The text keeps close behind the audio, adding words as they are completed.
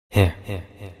Here. Here.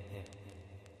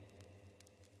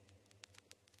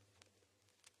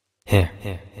 Here.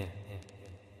 Here.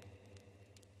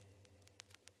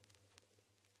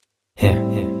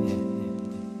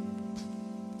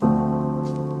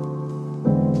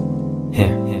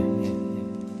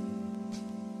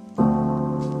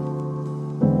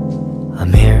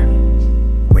 I'm here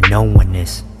where no one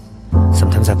is.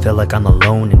 Sometimes I feel like I'm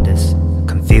alone in this.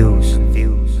 Confused.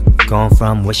 Going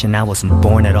from wishing I wasn't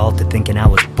born at all to thinking I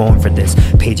was born for this.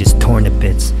 Pages torn to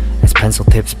bits as pencil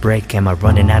tips break. Am I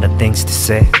running out of things to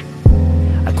say?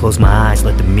 I close my eyes,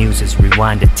 let the muses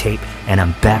rewind the tape, and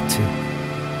I'm back to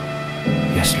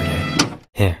yesterday.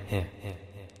 Here. Here.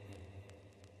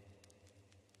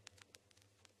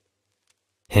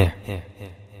 Here. Here.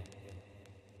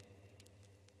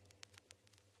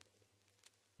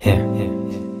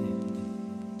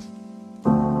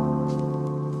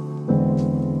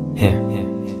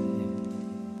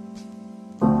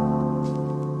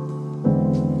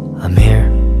 I'm here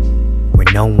where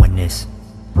no one is.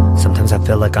 Sometimes I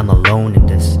feel like I'm alone in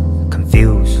this.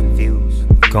 Confused.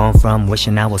 Going from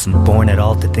wishing I wasn't born at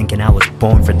all to thinking I was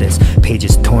born for this.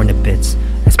 Pages torn to bits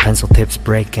as pencil tips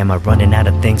break. Am I running out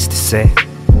of things to say?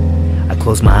 I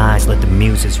close my eyes, let the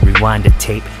muses rewind the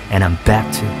tape, and I'm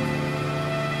back to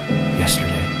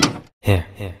yesterday. Here.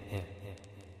 Here.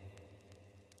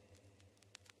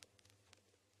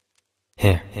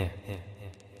 Here. Here.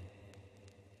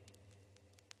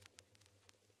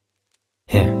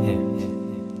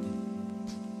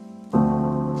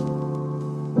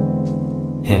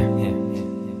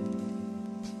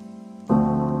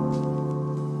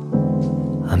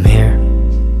 I'm here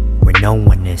where no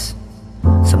one is.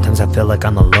 Sometimes I feel like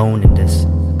I'm alone in this.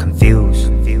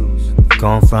 Confused.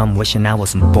 Going from wishing I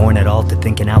wasn't born at all to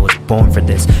thinking I was born for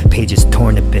this. Pages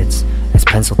torn to bits as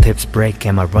pencil tips break.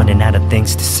 Am I running out of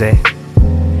things to say?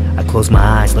 I close my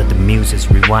eyes, let the muses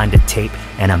rewind the tape,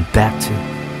 and I'm back to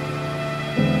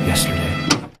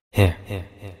yesterday. Here. Here.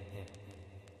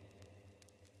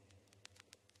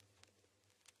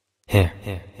 Here.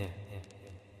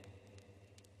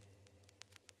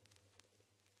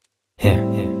 Here.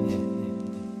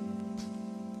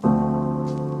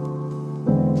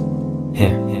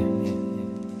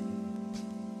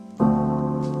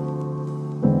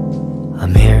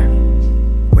 I'm here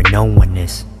where no one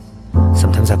is.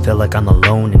 Sometimes I feel like I'm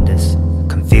alone in this.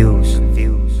 Confused.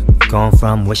 Going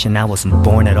from wishing I wasn't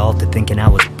born at all to thinking I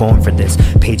was born for this.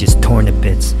 Pages torn to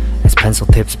bits as pencil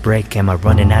tips break. Am I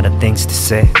running out of things to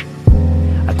say?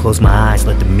 I close my eyes,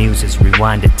 let the muses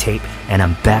rewind the tape, and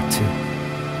I'm back to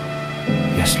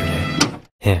yesterday.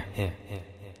 Here. Here.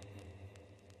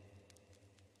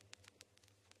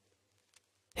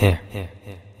 Here.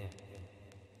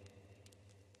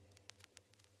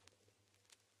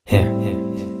 Here.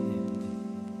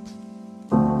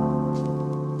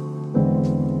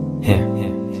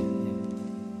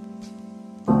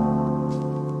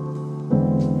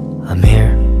 I'm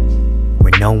here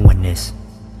where no one is.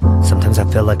 Sometimes I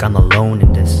feel like I'm alone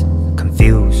in this.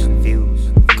 Confused.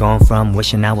 Going from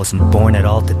wishing I wasn't born at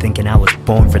all to thinking I was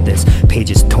born for this.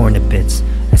 Pages torn to bits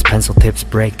as pencil tips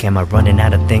break. Am I running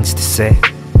out of things to say?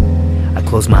 I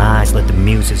close my eyes, let the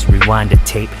muses rewind the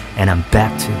tape, and I'm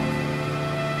back to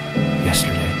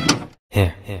yesterday.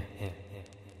 Here. Here.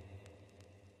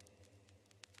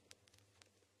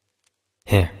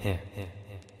 Here.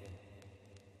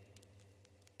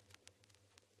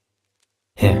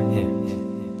 Here.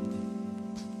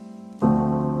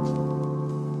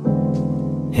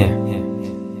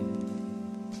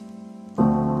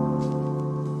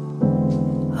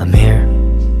 I'm here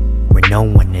where no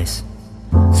one is.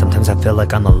 Sometimes I feel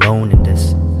like I'm alone in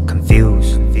this.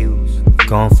 Confused.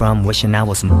 Going from wishing I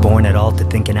wasn't born at all to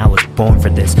thinking I was born for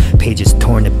this. Pages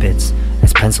torn to bits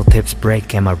as pencil tips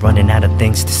break. Am I running out of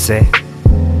things to say?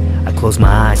 I close my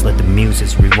eyes, let the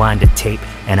muses rewind the tape,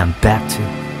 and I'm back to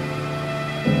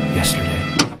yesterday.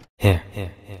 Here.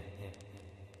 Here.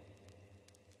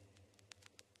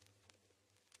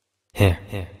 Here.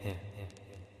 Here.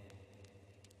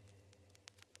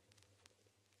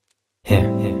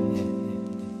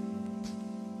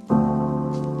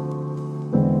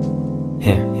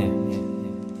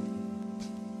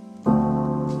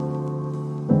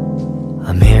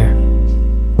 I'm here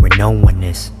where no one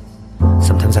is.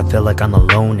 Sometimes I feel like I'm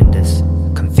alone in this.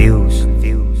 Confused.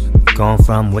 Going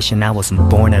from wishing I wasn't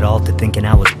born at all to thinking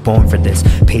I was born for this.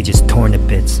 Pages torn to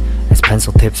bits as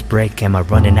pencil tips break. Am I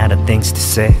running out of things to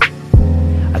say?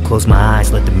 I close my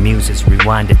eyes, let the muses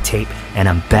rewind the tape, and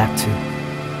I'm back to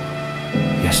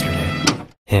yesterday.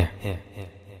 Here. Here.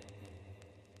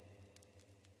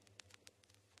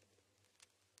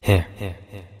 Here.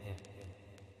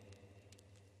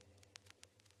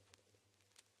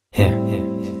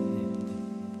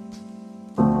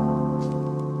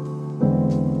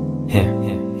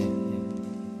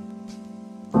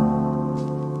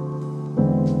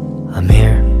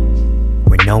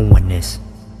 this.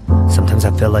 Sometimes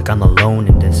I feel like I'm alone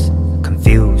in this.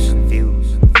 Confused.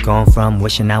 Gone from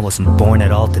wishing I wasn't born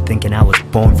at all to thinking I was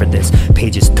born for this.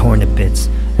 Pages torn to bits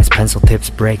as pencil tips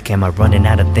break. Am I running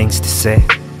out of things to say?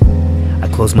 I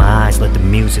close my eyes, let the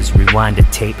muses rewind the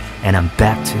tape, and I'm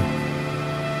back to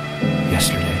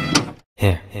yesterday.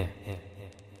 Here. Here.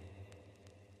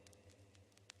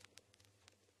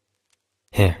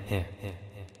 Here. Here.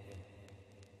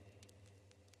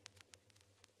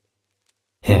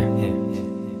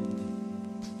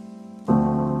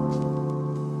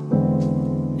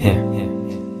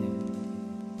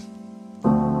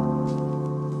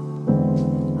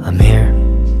 I'm here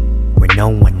where no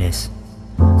one is.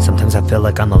 Sometimes I feel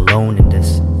like I'm alone in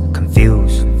this.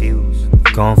 Confused.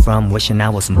 Gone from wishing I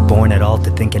wasn't born at all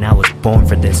to thinking I was born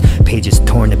for this. Pages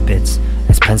torn to bits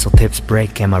as pencil tips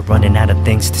break. Am I running out of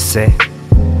things to say?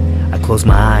 I close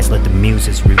my eyes, let the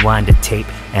muses rewind the tape,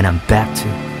 and I'm back to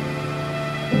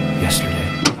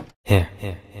yesterday. Here.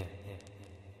 Here.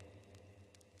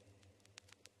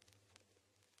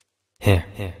 Here.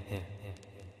 Here.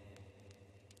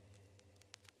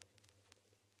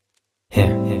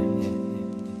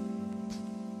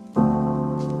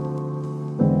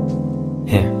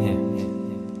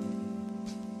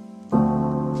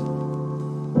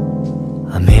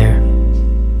 I'm here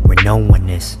where no one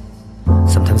is.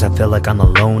 Sometimes I feel like I'm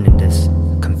alone in this.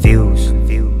 Confused.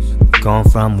 Gone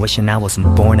from wishing I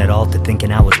wasn't born at all to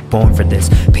thinking I was born for this.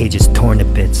 Pages torn to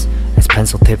bits as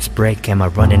pencil tips break. Am I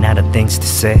running out of things to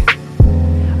say?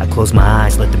 I close my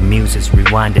eyes, let the muses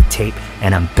rewind the tape,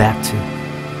 and I'm back to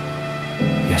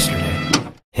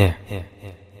yesterday. Here. Here.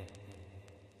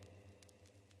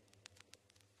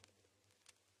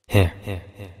 Here.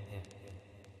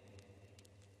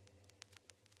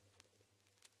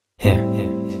 Here.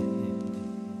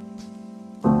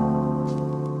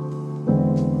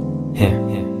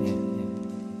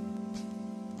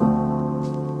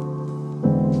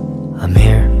 I'm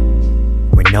here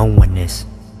where no one is.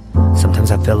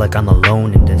 Sometimes I feel like I'm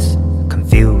alone in this.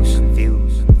 Confused.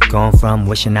 Gone from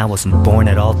wishing I wasn't born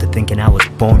at all to thinking I was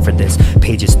born for this.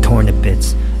 Pages torn to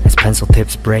bits as pencil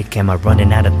tips break. Am I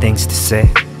running out of things to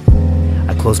say?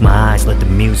 I close my eyes, let the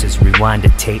muses rewind the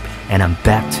tape, and I'm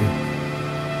back to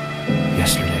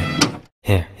yesterday.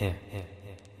 Here. Here.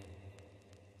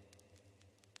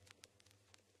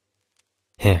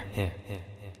 Here.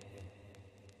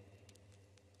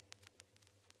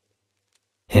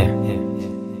 Here.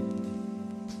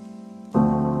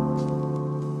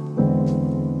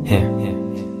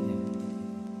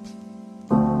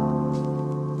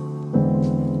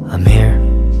 I'm here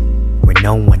where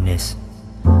no one is.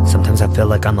 Sometimes I feel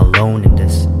like I'm alone in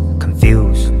this.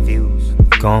 Confused.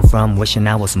 Gone from wishing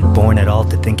I wasn't born at all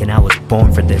to thinking I was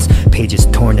born for this. Pages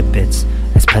torn to bits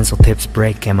as pencil tips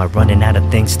break. Am I running out of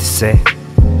things to say?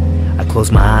 I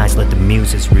close my eyes, let the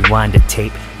muses rewind the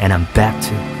tape, and I'm back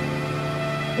to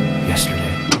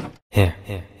yesterday. Here.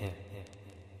 Here.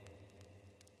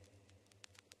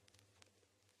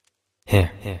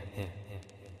 Here.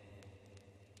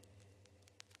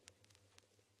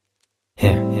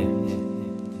 Here.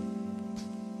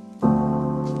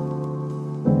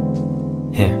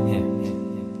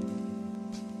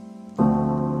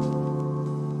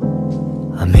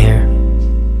 I'm here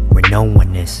where no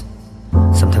one is.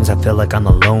 Sometimes I feel like I'm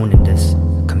alone in this.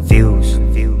 Confused.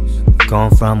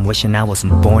 Gone from wishing I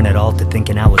wasn't born at all to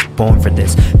thinking I was born for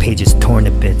this. Pages torn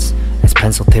to bits as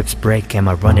pencil tips break. Am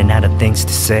I running out of things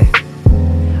to say?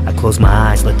 I close my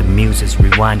eyes, let the muses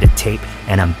rewind the tape,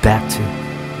 and I'm back to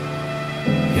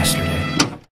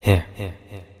yesterday. Here. Here.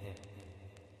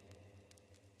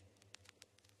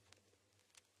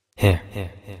 Here.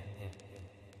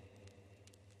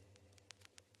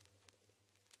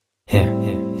 Here.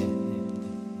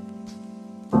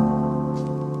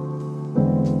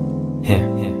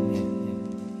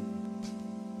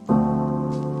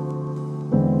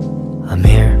 I'm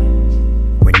here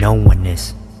where no one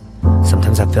is.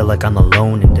 Sometimes I feel like I'm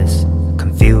alone in this.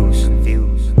 Confused.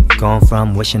 Gone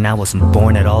from wishing I wasn't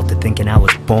born at all to thinking I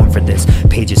was born for this.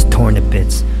 Pages torn to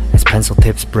bits as pencil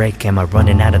tips break. Am I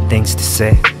running out of things to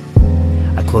say?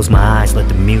 I close my eyes, let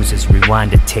the muses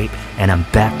rewind the tape, and I'm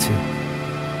back to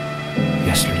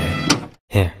yesterday.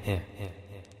 Here. Here.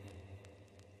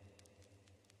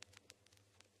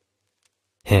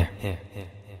 Here.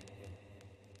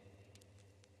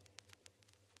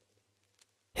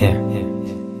 Here.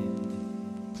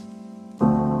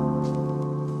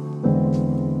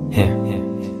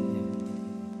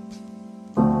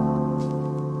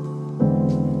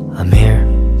 I'm here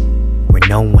where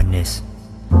no one is.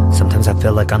 Sometimes I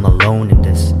feel like I'm alone in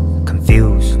this.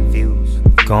 Confused.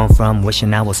 Going from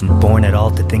wishing I wasn't born at all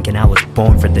to thinking I was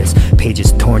born for this.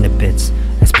 Pages torn to bits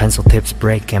as pencil tips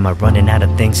break. Am I running out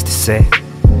of things to say?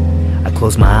 I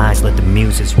close my eyes, let the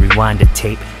muses rewind the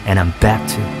tape, and I'm back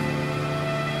to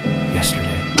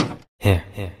yesterday. Here,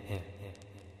 here, here,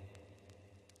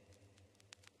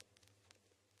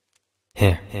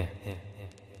 here, here, here,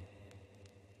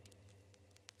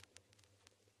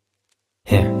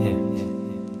 here, here,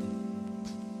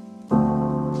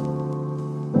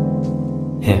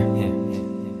 here.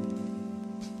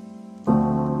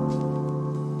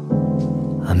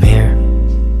 I'm here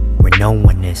where no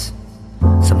one is.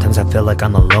 Sometimes I feel like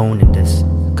I'm alone in this.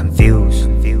 Confused.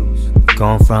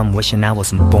 Going from wishing I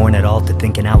wasn't born at all to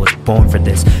thinking I was born for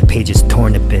this. Pages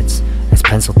torn to bits as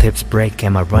pencil tips break.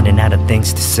 Am I running out of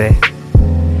things to say?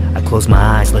 I close my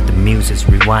eyes, let the muses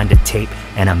rewind the tape,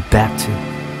 and I'm back to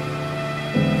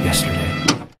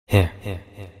yesterday. Here, here,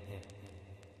 here,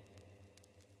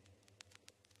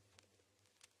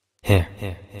 here, here,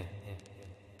 here,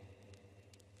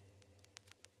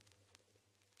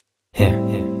 here,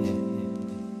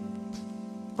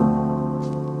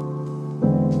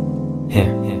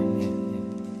 here, here.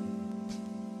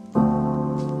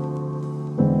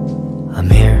 I'm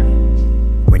here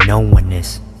where no one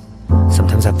is.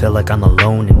 Sometimes I feel like I'm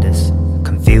alone in this.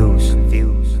 Confused.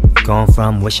 Going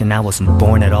from wishing I wasn't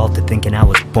born at all to thinking I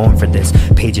was born for this.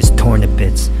 Pages torn to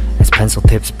bits as pencil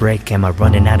tips break. Am I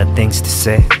running out of things to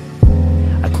say?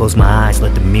 I close my eyes,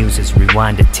 let the muses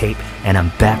rewind the tape, and I'm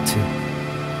back to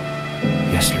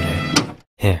yesterday.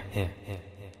 Here, here, here,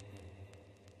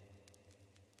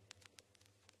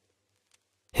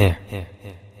 here, here,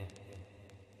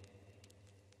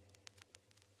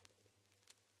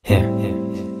 here, here,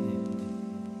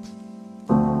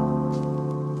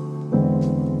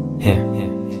 here, here, here.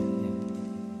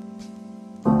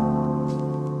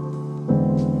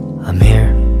 I'm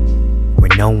here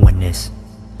where no one is.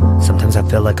 Sometimes I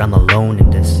feel like I'm alone in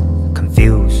this.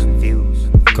 Confused.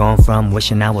 Going from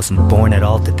wishing I wasn't born at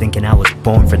all to thinking I was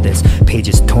born for this.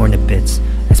 Pages torn to bits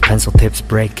as pencil tips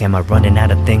break. Am I running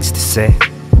out of things to say?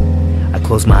 I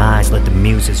close my eyes, let the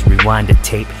muses rewind the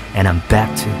tape, and I'm back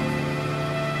to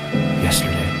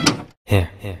yesterday. Here,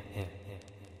 here,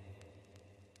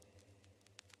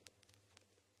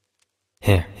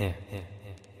 here, here, here,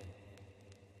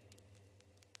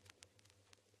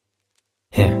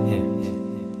 here, here,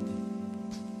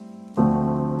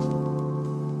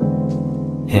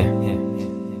 here, here.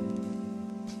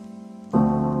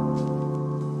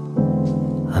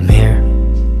 I'm here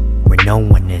where no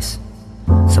one is.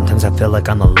 Sometimes I feel like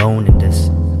I'm alone in this.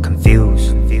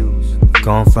 Confused.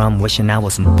 Going from wishing I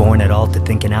wasn't born at all to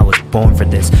thinking I was born for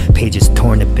this. Pages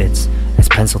torn to bits as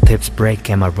pencil tips break.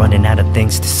 Am I running out of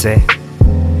things to say?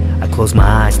 I close my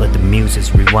eyes, let the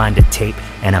muses rewind the tape,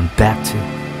 and I'm back to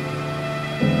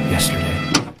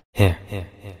yesterday. Here, here,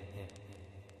 here,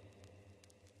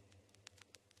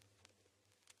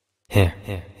 here, here,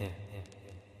 here,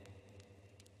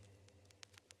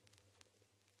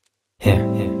 here,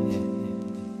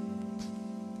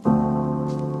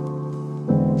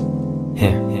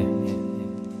 here, here.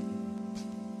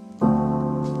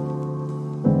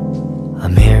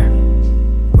 I'm here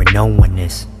where no one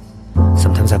is.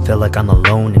 Sometimes I feel like I'm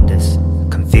alone in this.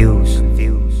 Confused.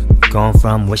 Going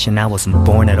from wishing I wasn't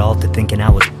born at all to thinking I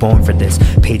was born for this.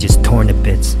 Pages torn to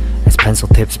bits as pencil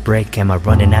tips break. Am I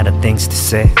running out of things to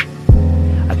say?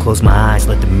 I close my eyes,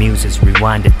 let the muses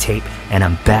rewind the tape, and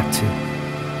I'm back to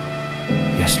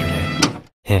yesterday.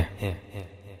 Here, here, here,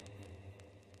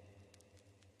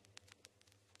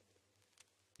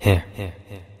 here, here,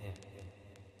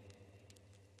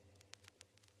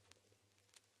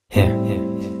 here, here, here,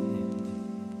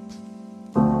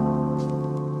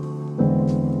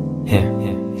 here, here,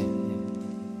 here.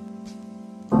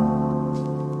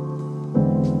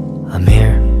 I'm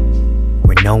here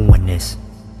where no one is.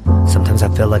 Sometimes I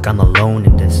feel like I'm alone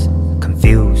in this.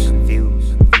 Confused.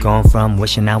 Going from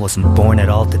wishing I wasn't born at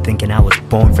all to thinking I was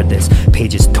born for this.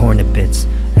 Pages torn to bits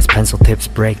as pencil tips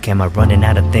break. Am I running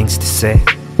out of things to say?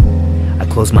 I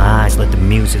close my eyes, let the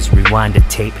muses rewind the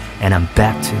tape, and I'm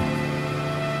back to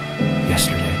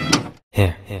yesterday.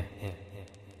 Here, here, here,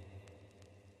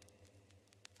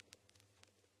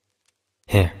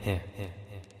 here, here, here,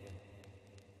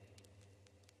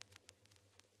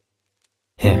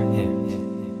 here,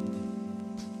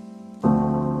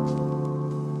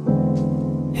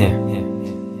 here, here.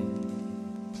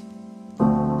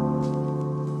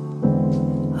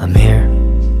 I'm here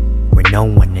where no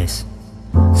one is.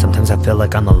 Sometimes I feel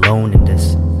like I'm alone in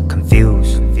this.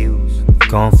 Confused.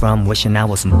 Going from wishing I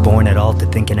wasn't born at all to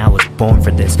thinking I was born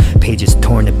for this. Pages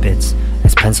torn to bits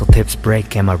as pencil tips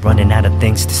break. Am I running out of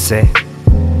things to say?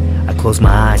 close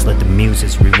my eyes, let the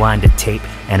muses rewind the tape,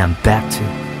 and I'm back to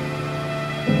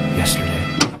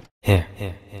yesterday. Here,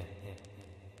 here, here,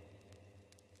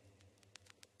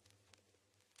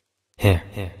 here, here,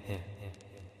 here,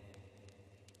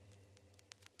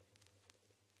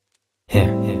 here,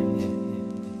 here, here,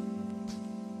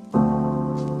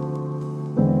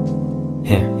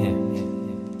 here, here.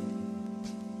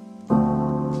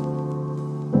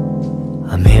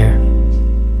 I'm here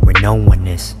where no one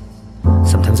is.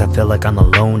 Sometimes I feel like I'm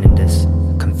alone in this.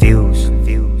 Confused.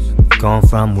 Going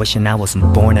from wishing I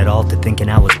wasn't born at all to thinking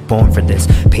I was born for this.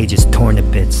 Pages torn to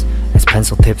bits as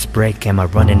pencil tips break. Am I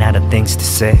running out of things to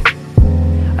say?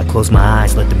 I close my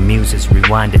eyes, let the muses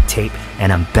rewind the tape,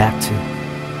 and I'm back to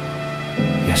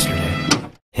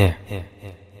yesterday. Here, here,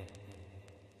 here,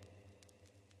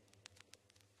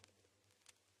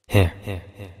 here, here, here,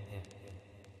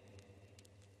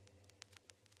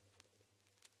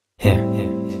 here, here, here.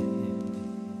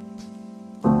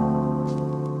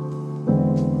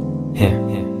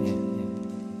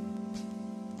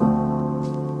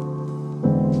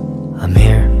 I'm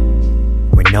here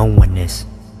where no one is.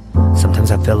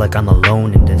 Sometimes I feel like I'm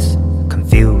alone in this.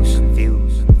 Confused.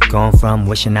 Going from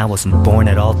wishing I wasn't born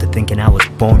at all to thinking I was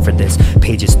born for this.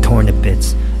 Pages torn to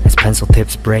bits as pencil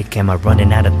tips break. Am I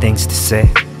running out of things to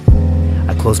say?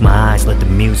 I close my eyes, let the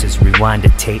muses rewind the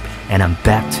tape, and I'm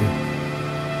back to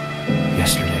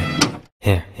yesterday.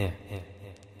 Here, here, here,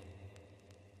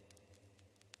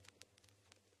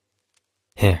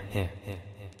 here, here, here,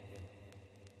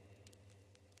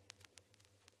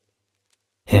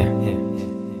 here, here, here,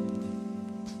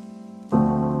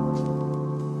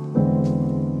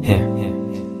 here, here.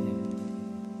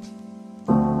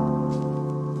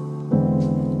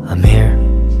 I'm here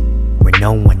where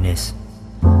no one is.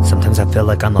 Sometimes I feel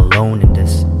like I'm alone in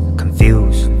this.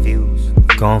 Confused.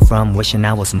 Going from wishing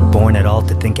I wasn't born at all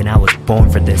to thinking I was born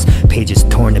for this. Pages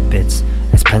torn to bits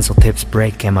as pencil tips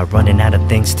break. Am I running out of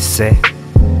things to say?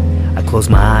 I close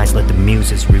my eyes, let the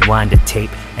muses rewind the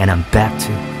tape, and I'm back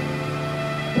to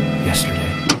yesterday.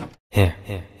 Here,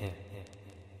 here, here,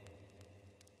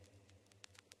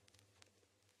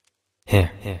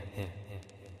 here, here, here,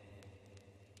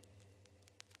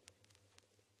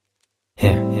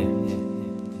 here,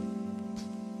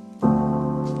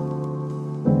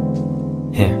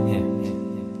 here, here.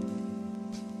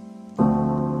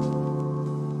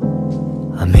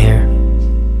 I'm here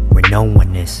where no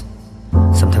one is.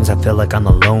 Sometimes I feel like I'm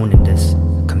alone in this.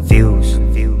 Confused.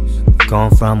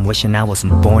 Going from wishing I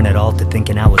wasn't born at all to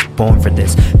thinking I was born for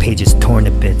this. Pages torn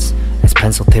to bits as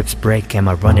pencil tips break. Am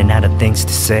I running out of things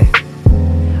to say?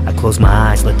 I close my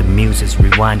eyes, let the muses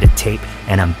rewind the tape,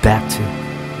 and I'm back to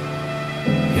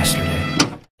yesterday.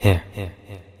 Here, here,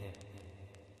 here,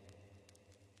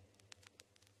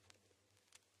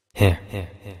 here, here, here,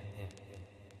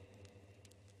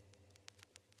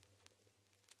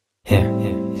 here,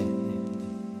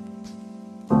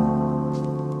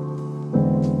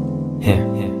 here,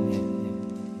 here.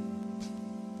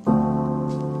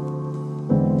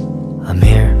 I'm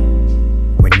here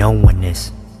where no one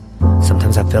is.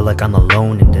 Sometimes I feel like I'm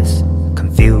alone in this.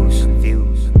 Confused.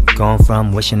 Going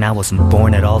from wishing I wasn't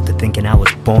born at all to thinking I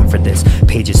was born for this.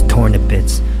 Pages torn to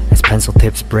bits as pencil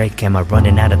tips break. Am I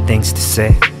running out of things to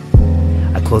say?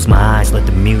 I close my eyes, let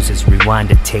the muses rewind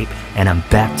the tape, and I'm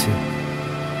back to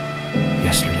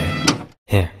yesterday.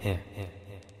 Here, here, here,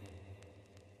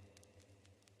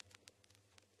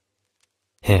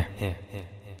 here, here, here,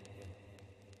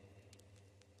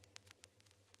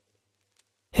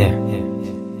 here, here,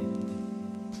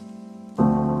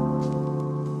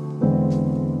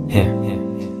 here, here, here.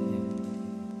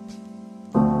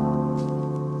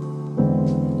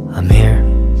 I'm here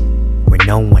where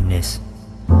no one is.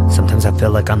 Sometimes I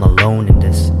feel like I'm alone in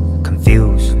this.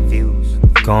 Confused.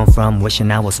 Going from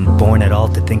wishing I wasn't born at all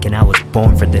to thinking I was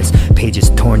born for this. Pages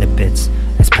torn to bits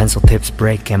as pencil tips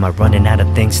break. Am I running out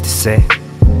of things to say?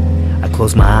 I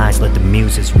close my eyes, let the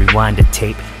muses rewind the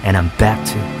tape, and I'm back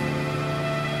to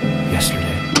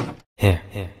yesterday. Here,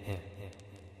 here, here,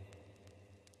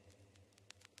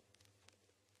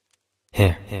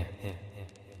 here, here,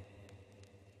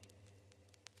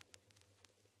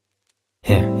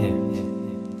 here, here,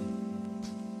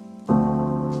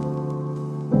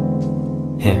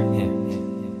 here, here.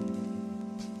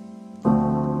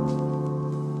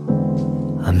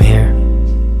 I'm here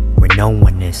where no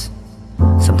one is.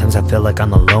 Sometimes I feel like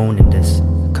I'm alone in this.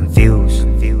 Confused.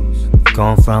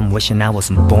 Going from wishing I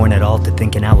wasn't born at all to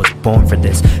thinking I was born for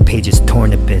this. Pages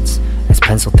torn to bits as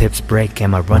pencil tips break.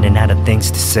 Am I running out of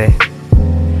things to say?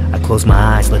 I close my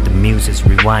eyes, let the muses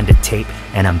rewind the tape,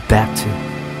 and I'm back to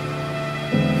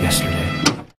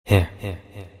yesterday. Here, here,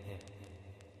 here,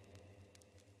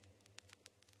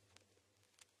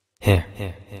 Here,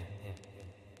 here, here,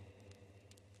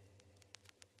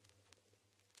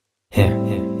 here, here,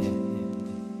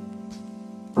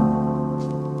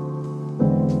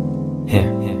 here,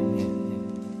 here.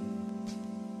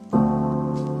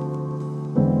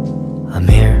 I'm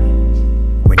here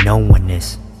where no one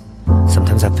is.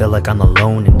 Sometimes I feel like I'm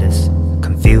alone in this.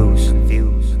 Confused.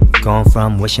 Gone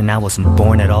from wishing I wasn't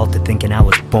born at all to thinking I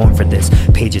was born for this.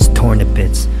 Pages torn to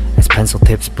bits as pencil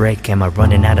tips break. Am I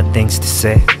running out of things to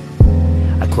say?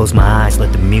 I close my eyes,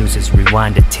 let the muses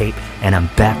rewind the tape, and I'm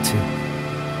back to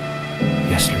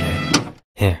yesterday.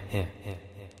 Here, here, here,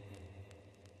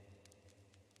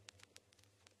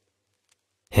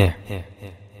 here, here, here,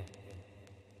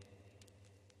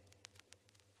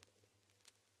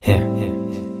 here,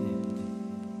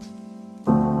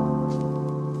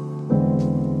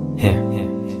 here,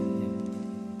 here.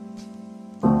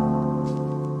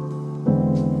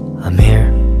 I'm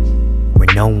here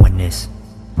where no one is.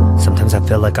 Sometimes I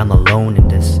feel like I'm alone in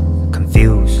this.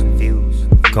 Confused.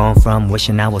 Gone from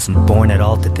wishing I wasn't born at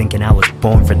all to thinking I was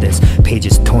born for this.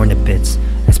 Pages torn to bits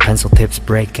as pencil tips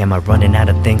break. Am I running out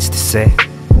of things to say?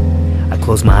 I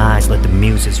close my eyes, let the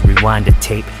muses rewind the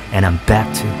tape, and I'm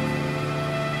back to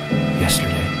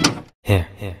yesterday. Here,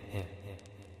 here, here,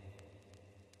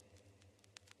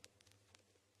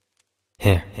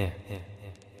 here, here, here,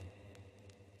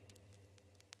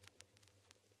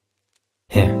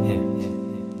 here, here, here.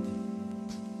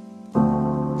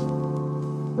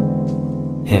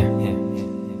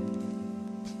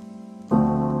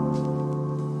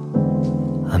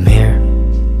 I'm here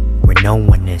where no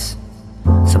one is.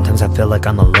 Sometimes I feel like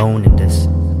I'm alone in this.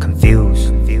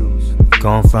 Confused.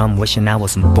 Gone from wishing I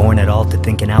wasn't born at all to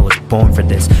thinking I was born for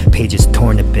this. Pages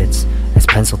torn to bits as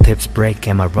pencil tips break.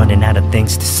 Am I running out of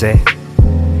things to say?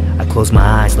 I close my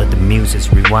eyes, let the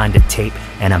muses rewind the tape,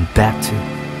 and I'm back to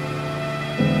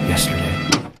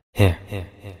yesterday. Here, here,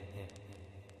 here,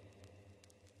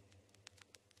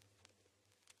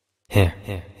 here, here,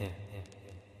 here,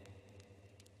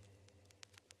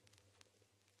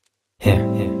 here, here,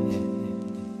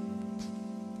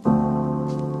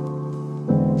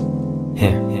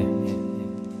 here, here, here.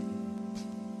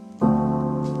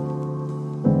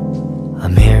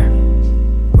 I'm here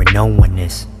where no one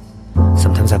is.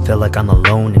 Sometimes I feel like I'm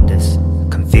alone in this.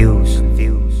 Confused.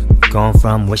 Gone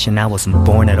from wishing I wasn't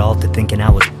born at all to thinking I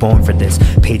was born for this.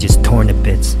 Pages torn to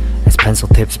bits as pencil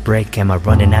tips break. Am I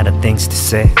running out of things to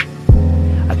say?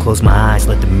 I close my eyes,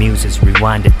 let the muses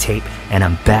rewind the tape, and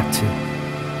I'm back to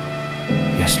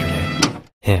yesterday.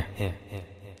 Here, here, here,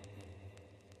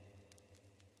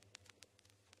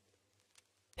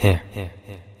 here, here, here,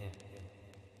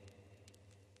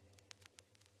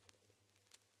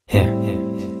 here,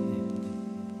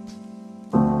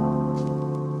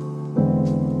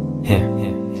 here, here.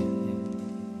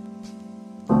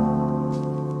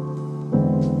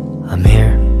 I'm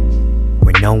here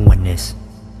where no one is.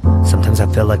 Sometimes I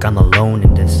feel like I'm alone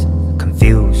in this.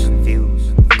 Confused.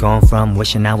 Gone from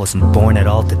wishing I wasn't born at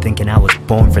all to thinking I was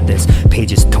born for this.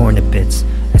 Pages torn to bits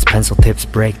as pencil tips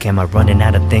break. Am I running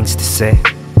out of things to say?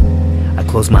 I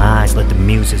close my eyes, let the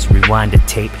muses rewind the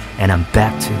tape, and I'm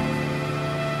back to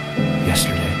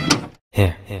yesterday.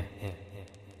 Here, here, here,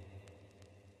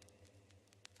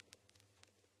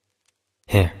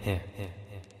 here, here, here,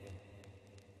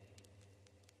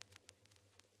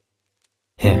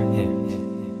 here, here,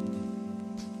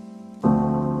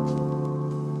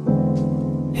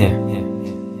 here, here,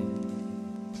 here.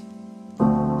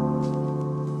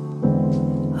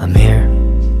 I'm here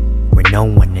where no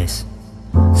one is.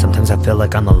 Sometimes I feel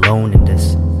like I'm alone in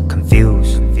this.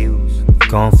 Confused.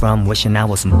 Gone from wishing I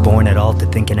wasn't born at all to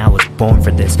thinking I was born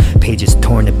for this. Pages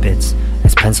torn to bits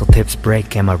as pencil tips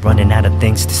break. Am I running out of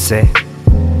things to say?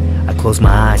 I close my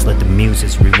eyes, let the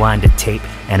muses rewind the tape,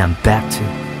 and I'm back to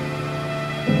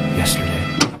yesterday.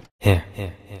 Here,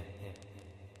 here, here,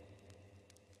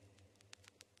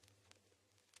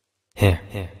 here,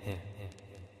 here,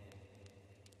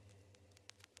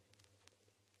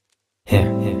 here, here,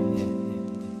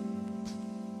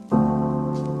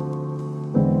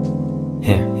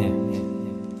 here, here.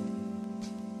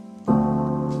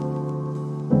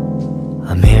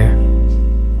 I'm here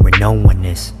where no one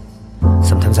is.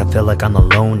 Sometimes I feel like I'm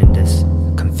alone in this.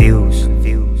 Confused.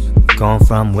 Gone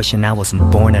from wishing I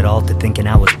wasn't born at all to thinking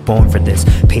I was born for this.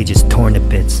 Pages torn to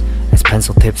bits as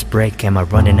pencil tips break. Am I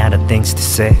running out of things to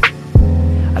say?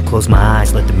 I close my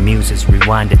eyes, let the muses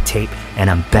rewind the tape, and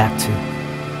I'm back to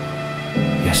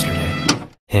yesterday.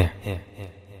 Here, here, here,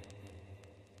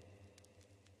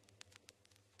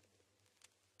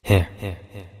 here, here, here,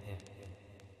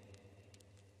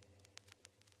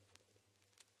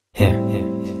 here, here,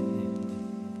 here.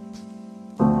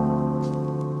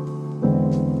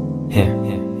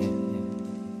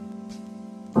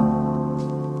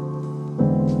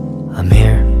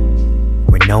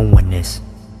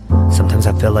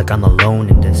 feel like I'm alone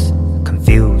in this,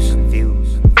 confused.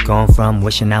 Going from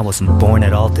wishing I wasn't born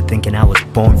at all to thinking I was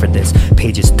born for this.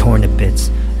 Pages torn to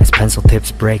bits as pencil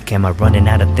tips break. Am I running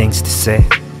out of things to say?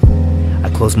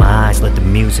 I close my eyes, let the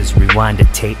muses rewind the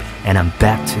tape, and I'm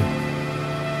back to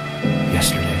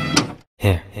yesterday.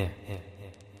 Here.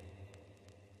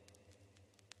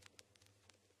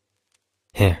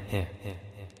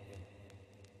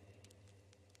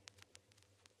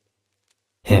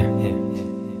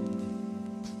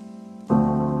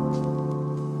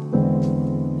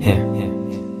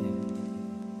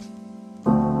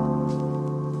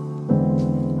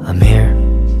 I'm here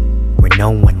where no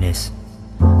one is.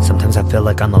 Sometimes I feel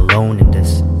like I'm alone in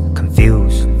this,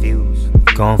 confused.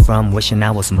 Going from wishing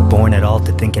I wasn't born at all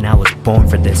to thinking I was born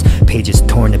for this. Pages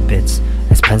torn to bits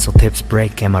as pencil tips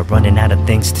break. Am I running out of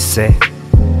things to say?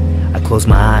 I close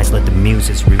my eyes, let the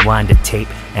muses rewind the tape,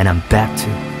 and I'm back to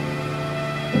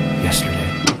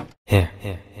yesterday. Here.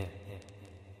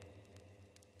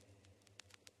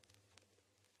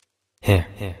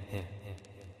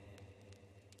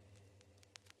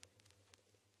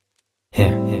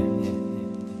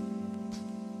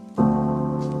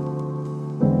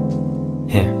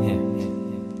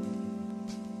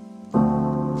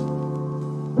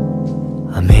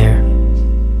 I'm here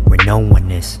where no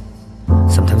one is.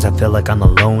 Sometimes I feel like I'm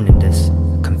alone in this,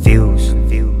 confused.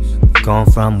 Going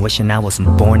from wishing I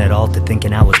wasn't born at all to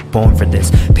thinking I was born for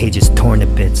this. Pages torn to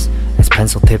bits as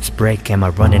pencil tips break. Am I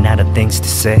running out of things to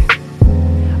say?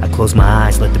 I close my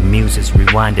eyes, let the muses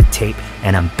rewind the tape,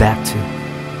 and I'm back to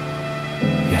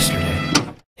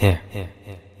yesterday. Here.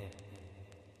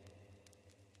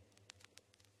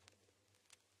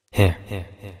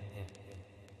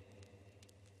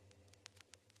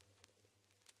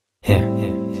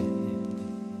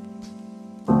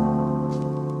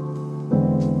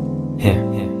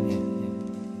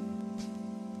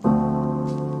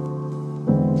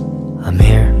 I'm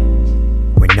here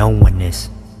where no one is.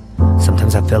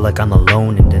 Sometimes I feel like I'm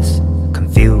alone in this,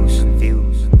 confused.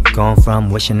 Going from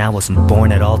wishing I wasn't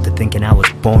born at all to thinking I was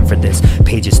born for this.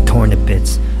 Pages torn to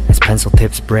bits as pencil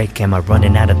tips break. Am I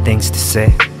running out of things to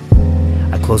say?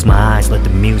 I close my eyes, let the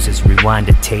muses rewind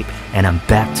the tape, and I'm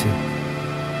back to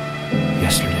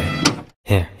yesterday.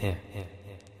 Here.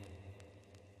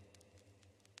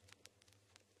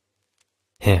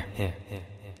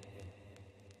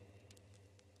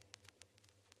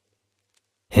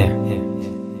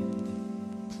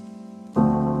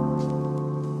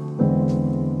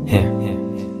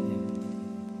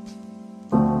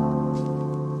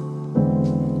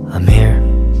 I'm here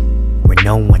where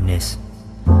no one is.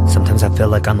 Sometimes I feel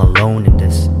like I'm alone in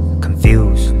this,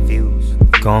 confused.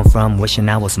 Going from wishing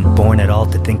I wasn't born at all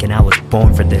to thinking I was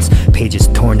born for this. Pages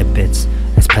torn to bits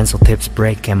as pencil tips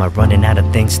break. Am I running out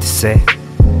of things to say?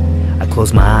 I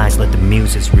close my eyes, let the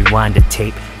muses rewind the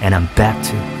tape, and I'm back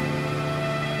to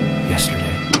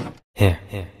yesterday. Here.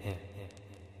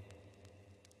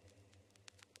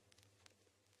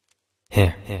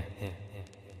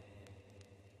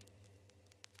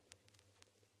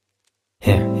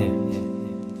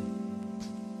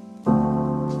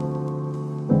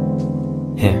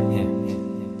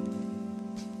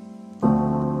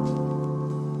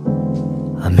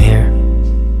 I'm here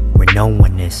where no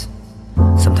one is.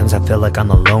 Sometimes I feel like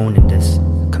I'm alone in this,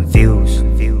 confused.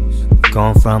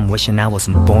 Going from wishing I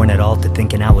wasn't born at all to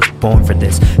thinking I was born for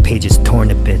this. Pages torn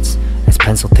to bits as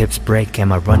pencil tips break.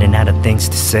 Am I running out of things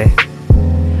to say?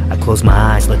 I close my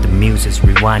eyes, let the muses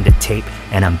rewind the tape,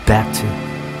 and I'm back to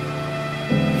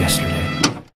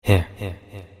yesterday. Here.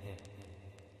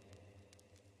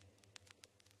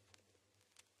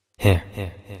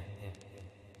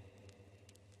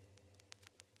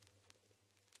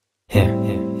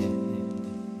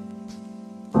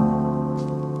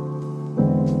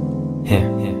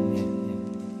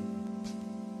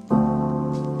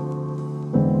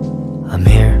 I'm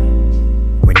here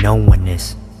where no one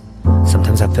is.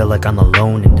 Sometimes I feel like I'm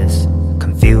alone in this,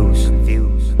 confused.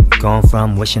 Going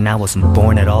from wishing I wasn't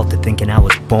born at all to thinking I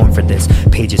was born for this.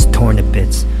 Pages torn to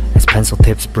bits as pencil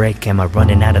tips break. Am I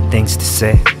running out of things to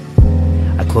say?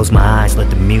 I close my eyes, let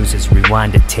the muses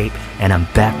rewind the tape, and I'm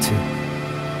back to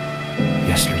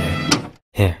yesterday.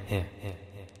 Here.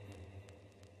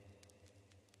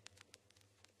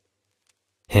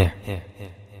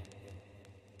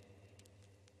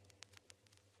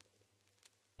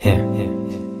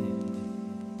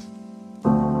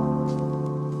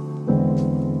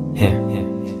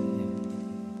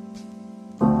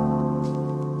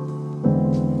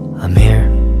 I'm here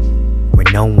where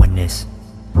no one is.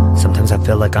 Sometimes I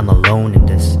feel like I'm alone in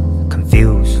this,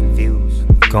 confused.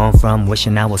 Going from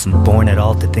wishing I wasn't born at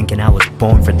all to thinking I was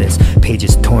born for this.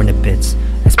 Pages torn to bits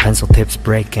as pencil tips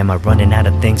break? Am I running out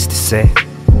of things to say?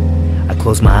 I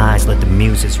close my eyes, let the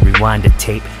muses rewind the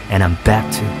tape, and I'm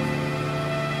back to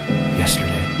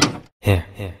yesterday. Here,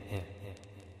 here, here,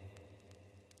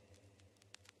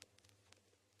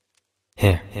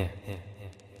 here, here, here,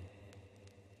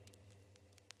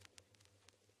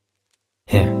 here,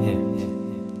 here, here,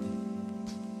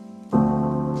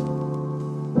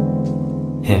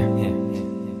 here, here.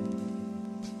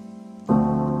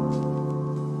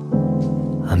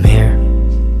 I'm here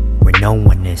where no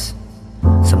one is.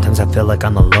 Sometimes I feel like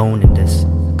I'm alone in this.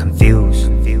 Confused.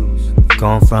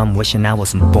 Gone from wishing I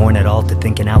wasn't born at all to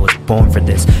thinking I was born for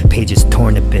this. Pages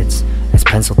torn to bits as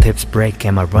pencil tips break.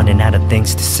 Am I running out of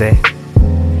things to say?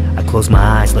 I close my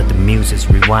eyes, let the muses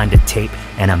rewind the tape,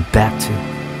 and I'm back to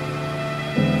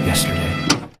yesterday.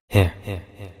 Here, here,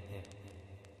 here,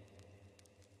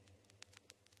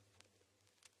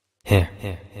 here,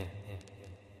 here, here,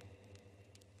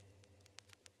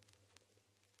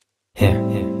 here,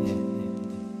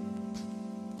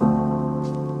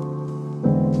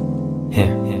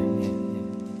 here, here.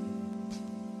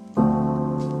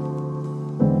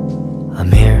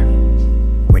 I'm here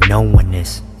where no one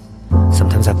is.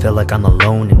 Sometimes I feel like I'm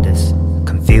alone in this.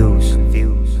 Confused.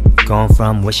 Gone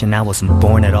from wishing I wasn't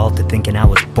born at all to thinking I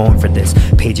was born for this.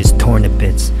 Pages torn to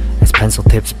bits as pencil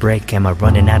tips break. Am I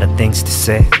running out of things to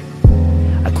say?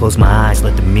 I close my eyes,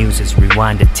 let the muses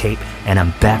rewind the tape, and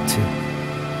I'm back to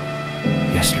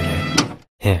yesterday.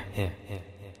 Here, here, here,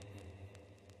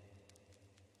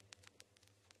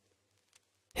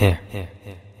 here, here, here, here,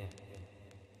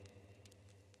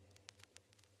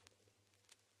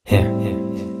 here, here,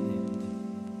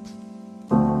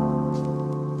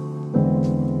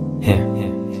 here,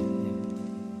 here.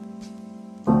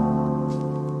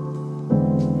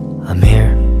 I'm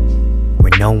here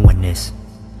where no one is.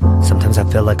 Sometimes I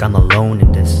feel like I'm alone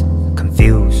in this.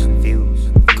 Confused.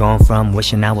 Gone from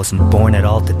wishing I wasn't born at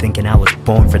all to thinking I was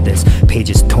born for this.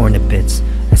 Pages torn to bits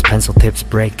as pencil tips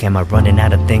break. Am I running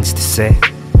out of things to say?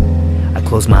 I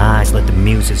close my eyes, let the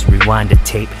muses rewind the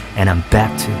tape, and I'm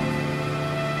back to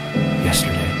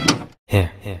yesterday.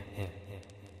 Here, here, here,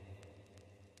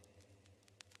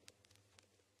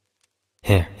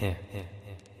 here, here, here,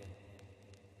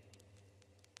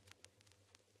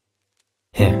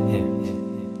 here,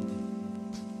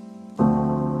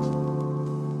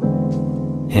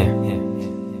 here, here.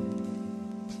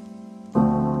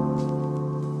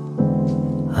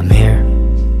 I'm here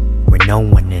where no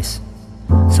one is.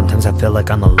 Sometimes I feel like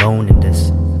I'm alone in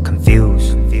this.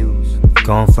 Confused.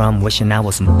 Gone from wishing I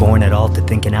wasn't born at all to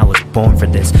thinking I was born for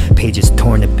this. Pages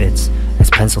torn to bits as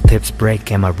pencil tips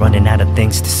break. Am I running out of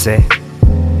things to say?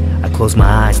 I close my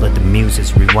eyes, let the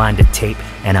muses rewind the tape,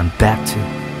 and I'm back to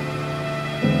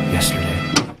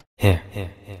yesterday. Here, here,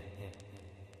 here,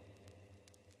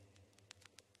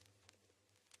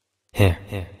 here,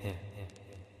 here,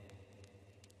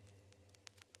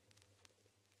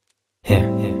 here, here,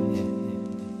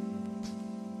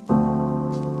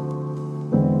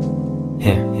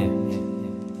 here, here.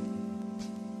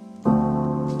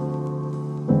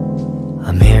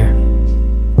 I'm here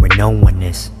where no one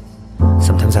is.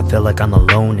 Sometimes I feel like I'm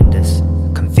alone in this.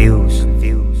 Confused.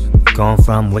 Gone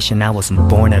from wishing I wasn't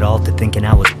born at all to thinking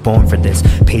I was born for this.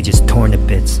 Pages torn to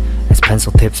bits as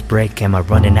pencil tips break. Am I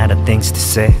running out of things to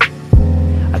say?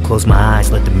 I close my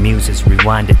eyes, let the muses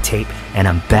rewind the tape, and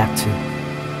I'm back to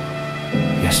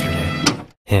yesterday.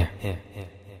 Here, here, here,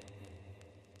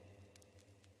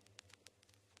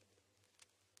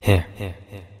 here, here,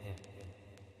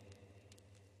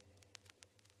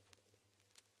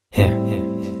 here, here,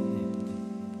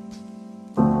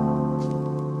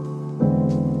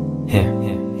 here, here,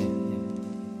 here.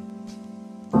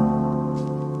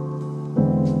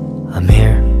 I'm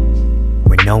here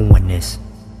where no one is.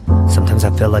 Sometimes I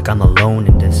feel like I'm alone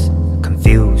in this.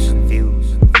 Confused.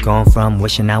 Gone from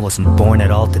wishing I wasn't born at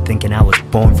all to thinking I was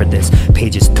born for this.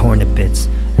 Pages torn to bits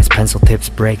as pencil tips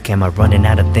break. Am I running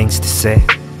out of things to say?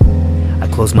 I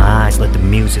close my eyes, let the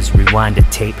muses rewind the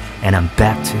tape, and I'm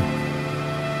back to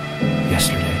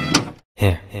yesterday.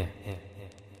 Here, here, here,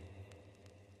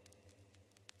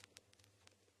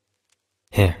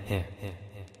 here, here, here,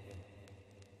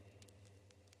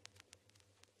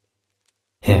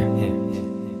 here,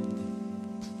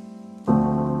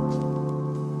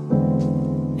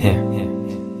 here, here.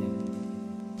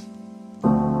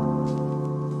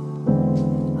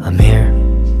 I'm here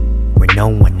where no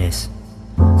one is.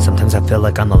 Sometimes I feel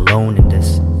like I'm alone in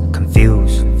this.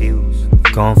 Confused.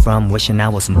 Gone from wishing I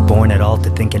wasn't born at all to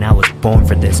thinking I was born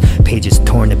for this. Pages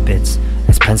torn to bits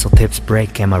as pencil tips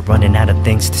break. Am I running out of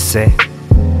things to say?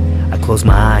 I close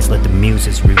my eyes, let the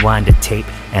muses rewind the tape,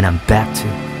 and I'm back to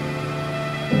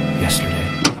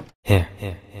yesterday, here,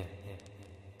 here, here,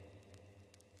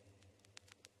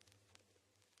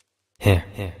 here,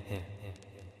 here,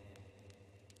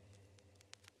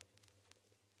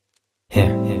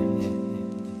 here, here.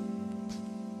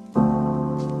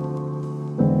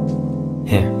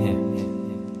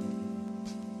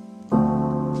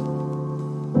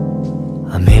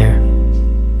 I'm here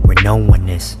where no one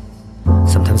is.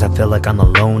 Sometimes I feel like I'm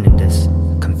alone in this.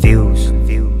 Confused.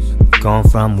 Gone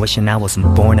from wishing I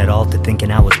wasn't born at all to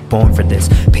thinking I was born for this.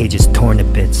 Pages torn to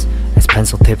bits as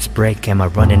pencil tips break. Am I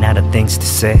running out of things to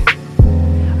say?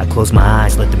 I close my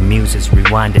eyes, let the muses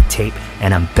rewind the tape,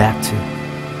 and I'm back to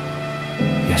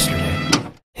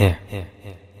yesterday. Here, here,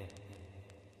 here,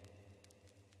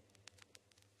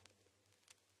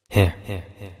 here, here, here,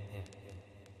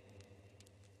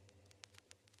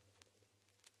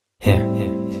 here, here,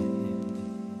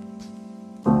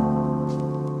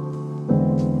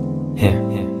 here,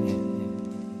 here.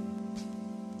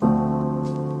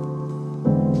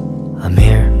 I'm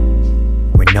here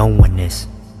where no one is.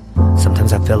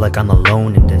 Sometimes I feel like I'm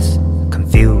alone in this.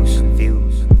 Confused.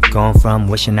 Gone from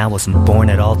wishing I wasn't born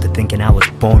at all to thinking I was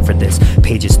born for this.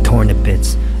 Pages torn to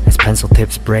bits as pencil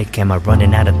tips break. Am I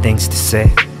running out of things to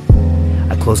say?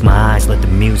 I close my eyes, let the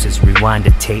muses rewind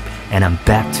the tape, and I'm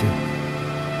back to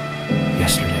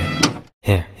yesterday.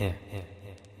 Here, here, here,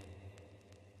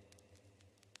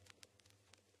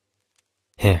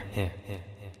 here, here, here,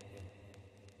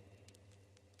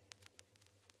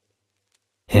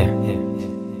 here,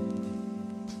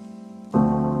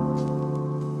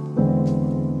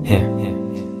 here, here.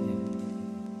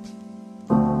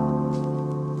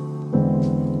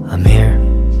 I'm here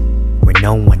where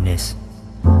no one is.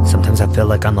 Sometimes I feel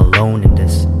like I'm alone in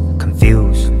this.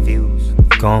 Confused.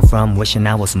 Gone from wishing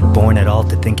I wasn't born at all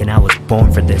to thinking I was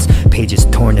born for this. Pages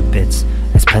torn to bits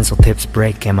as pencil tips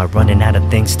break. Am I running out of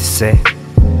things to say?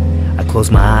 I close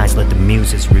my eyes, let the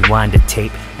muses rewind the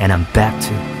tape, and I'm back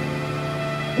to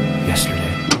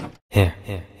yesterday. Here,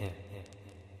 here, here,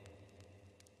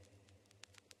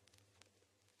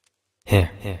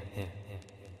 here, here, here,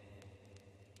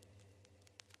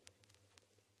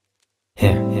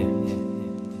 here, here, here,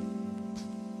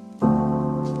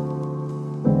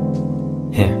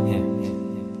 here, here.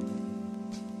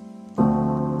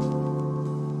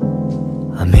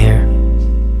 I'm here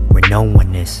where no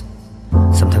one is.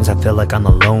 Sometimes I feel like I'm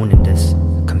alone in this.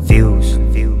 Confused.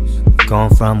 Gone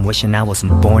from wishing I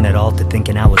wasn't born at all to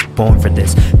thinking I was born for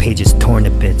this. Pages torn to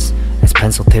bits as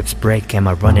pencil tips break. Am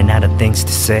I running out of things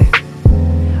to say?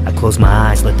 I close my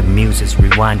eyes, let the muses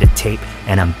rewind the tape,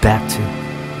 and I'm back to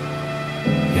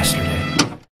yesterday.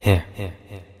 Here, here,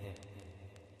 here,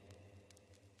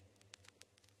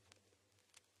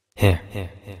 here, here, here,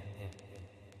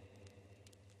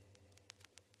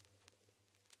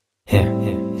 here,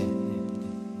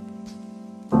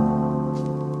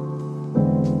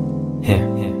 here,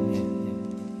 here.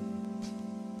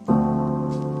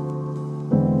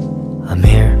 I'm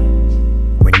here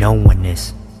where no one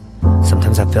is.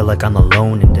 Sometimes I feel like I'm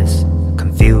alone in this.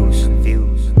 Confused.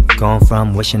 Gone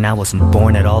from wishing I wasn't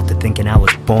born at all to thinking I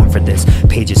was born for this.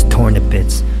 Pages torn to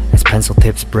bits as pencil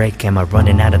tips break. Am I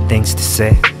running out of things to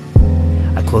say?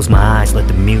 I close my eyes, let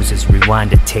the muses rewind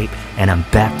the tape, and I'm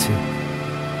back to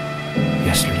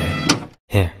yesterday.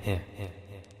 Here, here, here,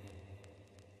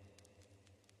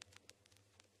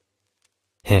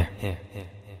 here, here, here,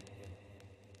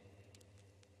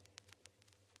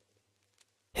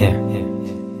 here, here,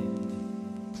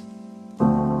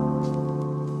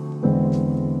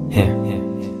 here, here, here.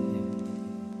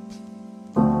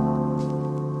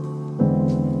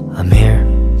 I'm here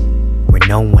where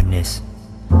no one is.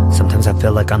 Sometimes I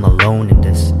feel like I'm alone in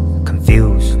this.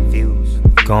 Confused.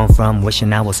 Gone from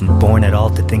wishing I wasn't born at all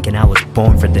to thinking I was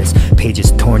born for this.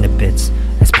 Pages torn to bits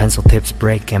as pencil tips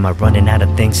break. Am I running out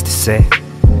of things to say?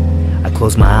 I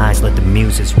close my eyes, let the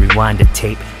muses rewind the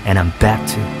tape, and I'm back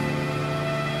to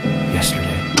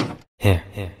yesterday. Here,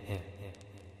 here, here,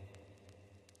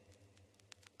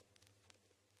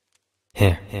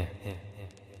 here, here, here, here,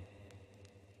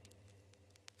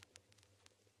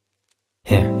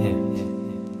 here, here.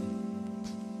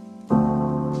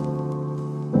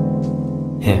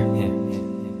 Here, here, here.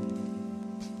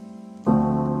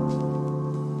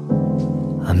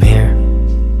 I'm here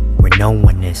where no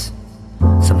one is.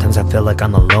 Sometimes I feel like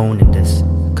I'm alone in this.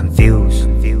 Confused.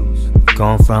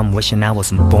 Gone from wishing I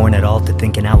wasn't born at all to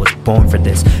thinking I was born for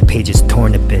this. Pages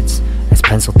torn to bits as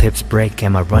pencil tips break.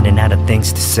 Am I running out of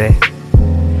things to say?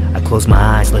 I close my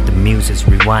eyes, let the muses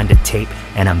rewind the tape,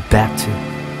 and I'm back to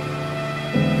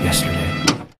yesterday.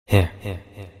 Here, here,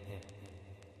 here,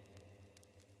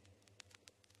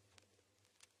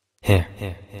 here, here,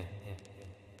 here, here,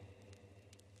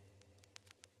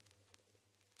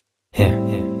 Here.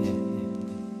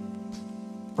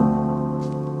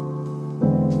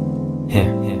 Here.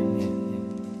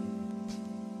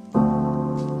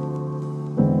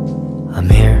 I'm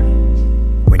here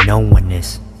where no one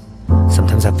is.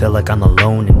 Sometimes I feel like I'm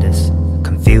alone in this.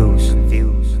 Confused.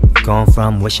 Gone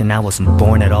from wishing I wasn't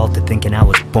born at all to thinking I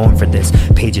was born for this.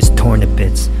 Pages torn to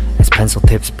bits as pencil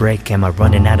tips break. Am I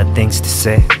running out of things to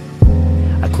say?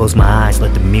 I close my eyes,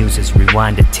 let the muses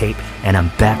rewind the tape, and I'm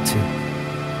back to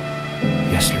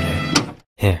yesterday.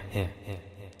 Here. Here.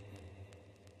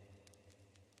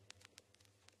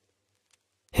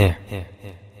 Here. Here.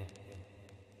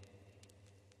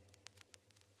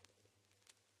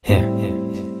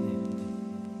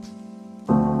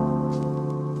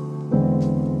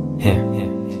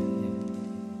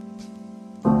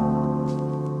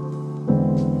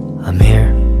 I'm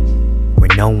here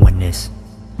where no one is.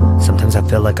 Sometimes I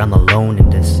feel like I'm alone in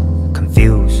this.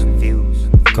 Confused.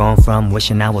 Gone from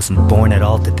wishing I wasn't born at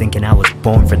all to thinking I was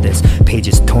born for this.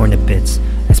 Pages torn to bits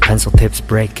as pencil tips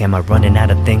break. Am I running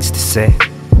out of things to say?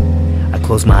 I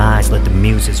close my eyes, let the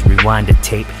muses rewind the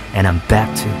tape, and I'm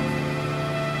back to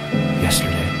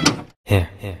yesterday. Here.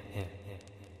 Here.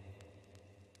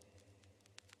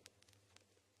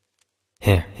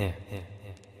 Here.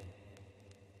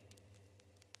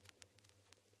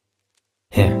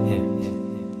 Here.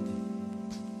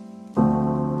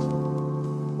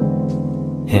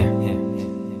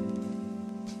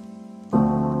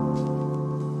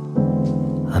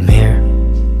 I'm here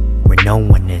where no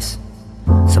one is.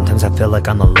 Sometimes I feel like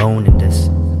I'm alone in this.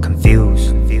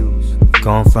 Confused.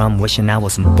 Gone from wishing I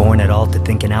wasn't born at all to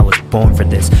thinking I was born for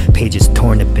this. Pages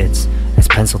torn to bits as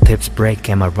pencil tips break.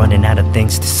 Am I running out of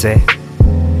things to say?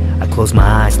 I close my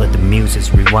eyes, let the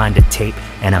muses rewind the tape,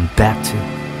 and I'm back to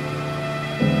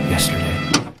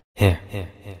yesterday. Here. Here.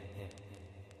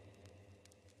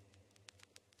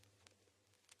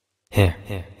 Here.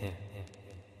 Here.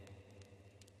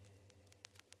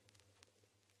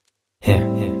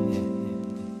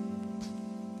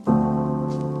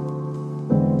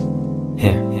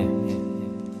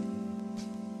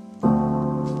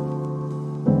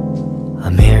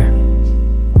 I'm here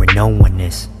where no one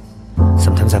is.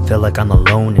 Sometimes I feel like I'm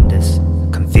alone in this.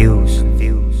 Confused.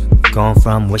 Gone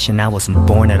from wishing I wasn't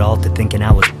born at all to thinking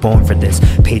I was born for this.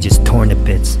 Pages torn to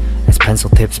bits as pencil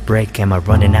tips break. Am I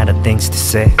running out of things to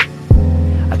say?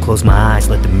 I close my eyes,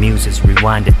 let the muses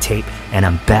rewind the tape, and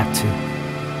I'm back to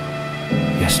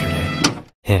yesterday.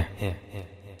 Here. Here.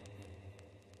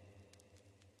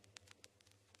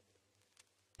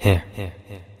 Here.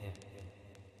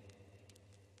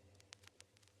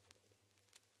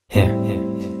 Here.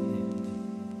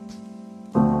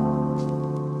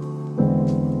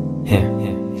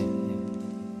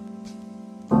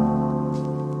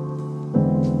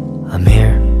 I'm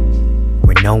here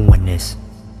where no one is.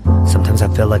 Sometimes I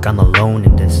feel like I'm alone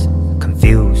in this.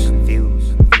 Confused.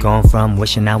 Gone from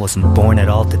wishing I wasn't born at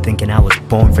all to thinking I was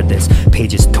born for this.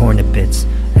 Pages torn to bits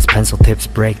as pencil tips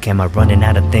break. Am I running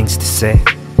out of things to say?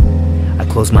 I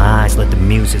close my eyes, let the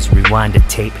muses rewind the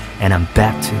tape, and I'm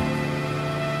back to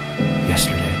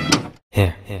yesterday.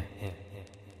 Here. Here.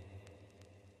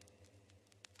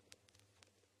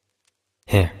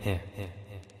 Here.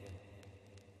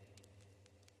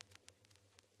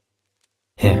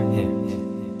 Here.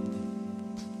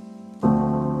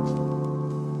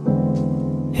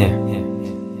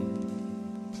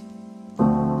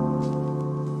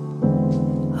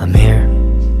 I'm here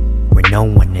where no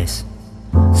one is.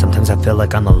 Sometimes I feel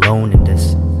like I'm alone in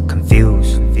this.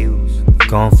 Confused.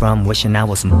 Gone from wishing I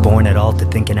wasn't born at all to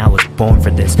thinking I was born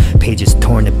for this. Pages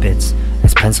torn to bits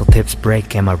as pencil tips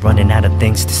break. Am I running out of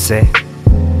things to say?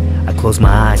 I close my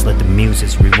eyes, let the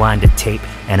muses rewind the tape,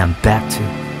 and I'm back to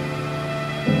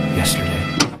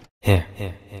yesterday. Here.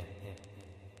 Here.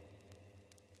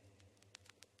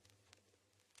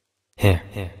 Here.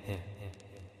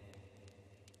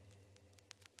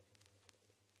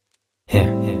 Here.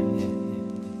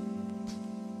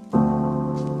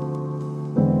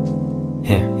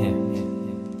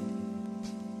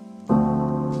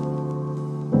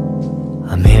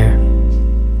 I'm here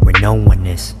where no one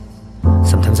is.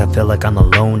 Sometimes I feel like I'm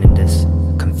alone in this.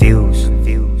 Confused.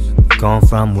 Gone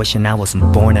from wishing I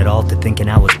wasn't born at all to thinking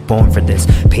I was born for this.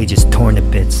 Pages torn to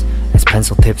bits as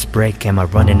pencil tips break. Am I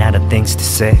running out of things to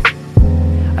say?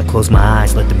 I close my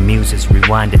eyes, let the muses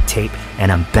rewind the tape,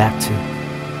 and I'm back to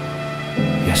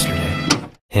yesterday.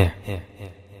 Here. Here.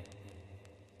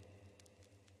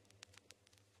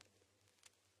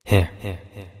 Here. Here. Here.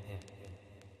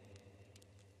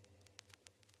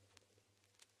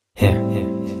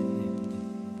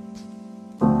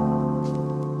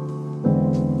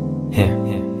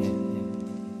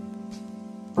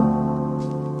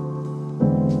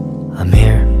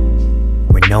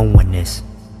 no one is.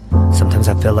 Sometimes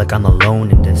I feel like I'm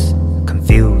alone in this,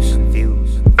 confused.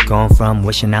 Going from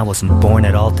wishing I wasn't born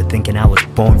at all to thinking I was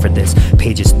born for this.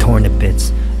 Pages torn to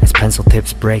bits as pencil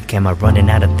tips break. Am I running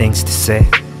out of things to say?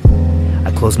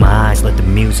 I close my eyes, let the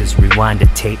muses rewind the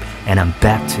tape, and I'm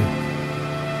back to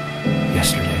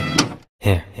yesterday.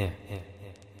 Here. Here.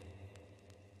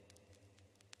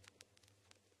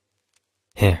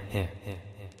 Here. Here.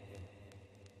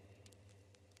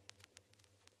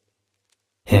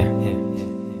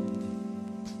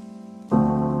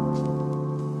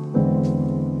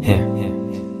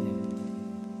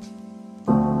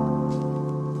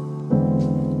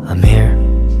 I'm here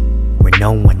where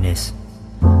no one is.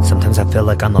 Sometimes I feel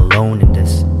like I'm alone in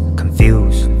this,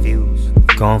 confused.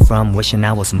 Going from wishing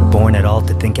I wasn't born at all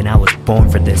to thinking I was born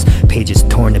for this. Pages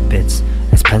torn to bits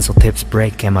as pencil tips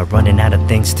break. Am I running out of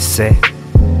things to say?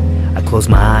 I close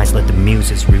my eyes, let the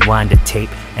muses rewind the tape,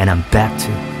 and I'm back to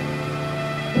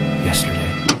yesterday.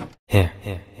 Here.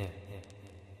 Here.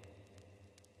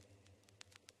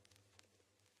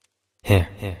 Here.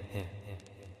 Here.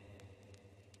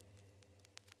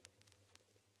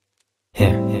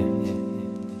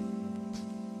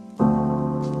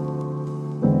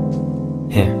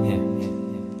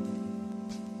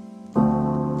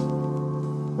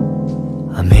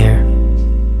 I'm here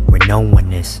where no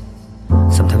one is.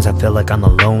 Sometimes I feel like I'm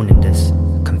alone in this,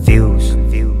 confused.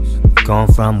 Going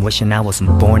from wishing I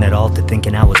wasn't born at all to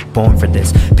thinking I was born for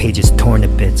this. Pages torn to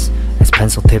bits as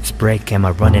pencil tips break. Am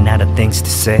I running out of things to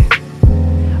say?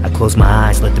 I close my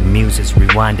eyes, let the muses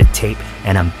rewind the tape,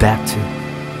 and I'm back to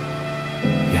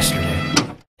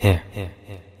yesterday. Here. Here.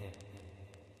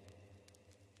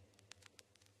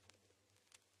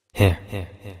 Here.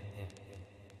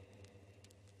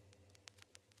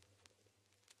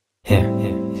 Here.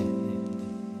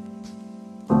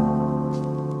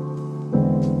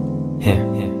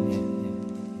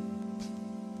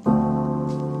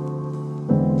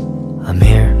 I'm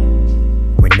here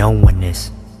where no one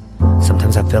is.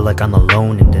 Sometimes I feel like I'm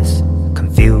alone in this,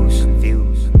 confused.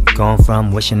 Going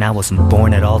from wishing I wasn't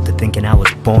born at all to thinking I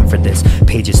was born for this.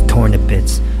 Pages torn to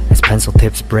bits as pencil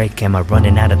tips break. Am I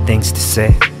running out of things to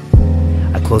say?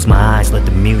 I close my eyes, let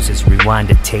the muses rewind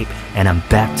the tape, and I'm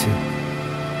back to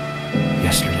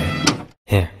yesterday.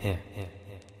 Here. Here.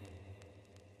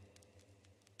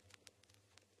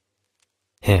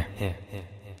 Here. Here.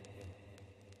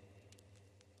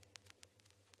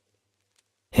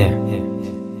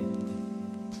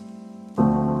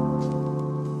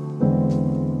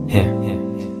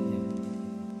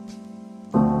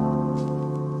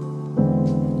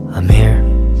 I'm here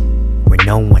where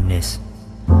no one is.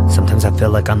 Sometimes I feel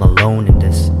like I'm alone in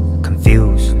this,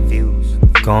 confused.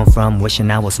 Going from wishing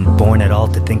I wasn't born at all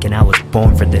to thinking I was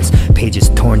born for this. Pages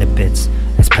torn to bits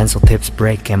as pencil tips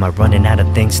break. Am I running out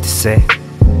of things to say?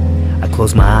 I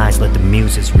close my eyes, let the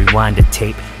muses rewind the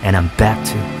tape, and I'm back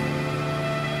to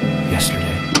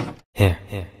yesterday. Here.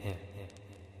 Here.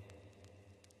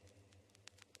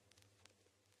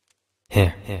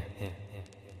 Here.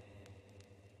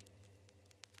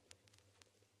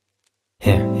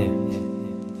 Here.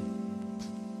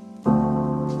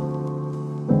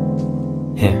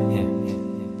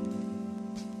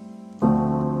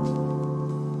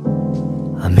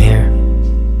 I'm here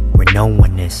where no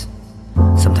one is.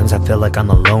 Sometimes I feel like I'm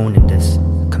alone in this,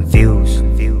 confused.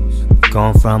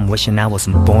 Going from wishing I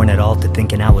wasn't born at all to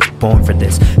thinking I was born for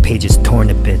this. Pages torn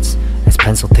to bits as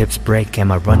pencil tips break.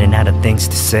 Am I running out of things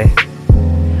to say?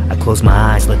 I close my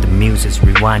eyes, let the muses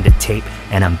rewind the tape,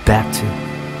 and I'm back to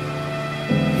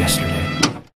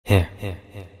yesterday. Here. Here.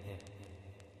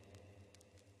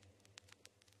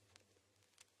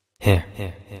 Here.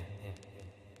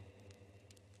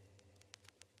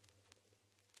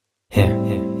 Here.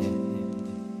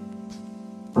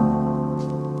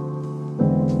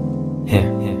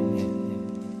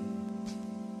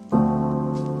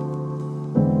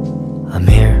 I'm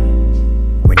here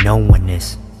where no one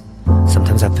is.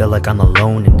 Sometimes I feel like I'm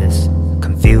alone in this,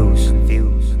 confused.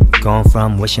 Going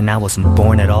from wishing I wasn't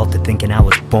born at all to thinking I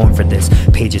was born for this.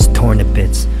 Pages torn to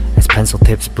bits as pencil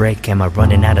tips break. Am I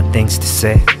running out of things to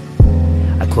say?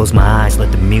 I close my eyes,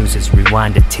 let the muses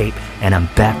rewind the tape, and I'm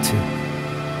back to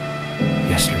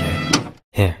yesterday.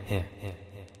 Here. Here.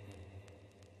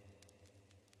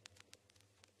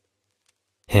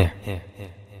 Here.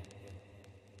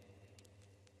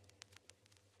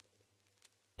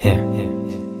 Here.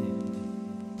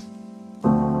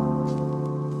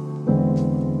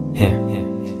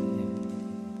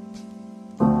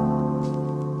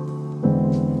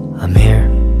 I'm here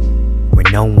where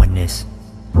no one is.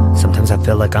 Sometimes I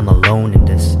feel like I'm alone in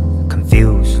this,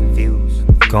 confused.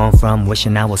 Going from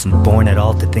wishing I wasn't born at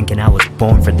all to thinking I was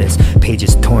born for this.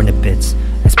 Pages torn to bits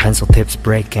as pencil tips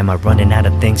break. Am I running out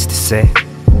of things to say?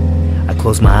 I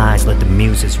close my eyes, let the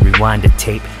muses rewind the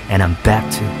tape, and I'm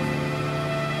back to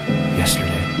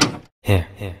yesterday. Here,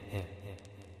 here, here,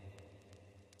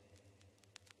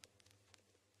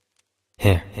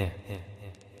 here, here, here,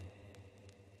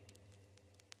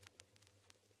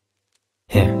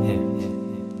 here, here, here.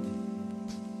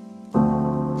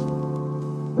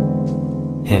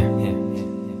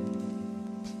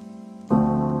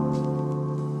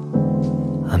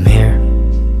 I'm here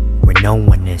where no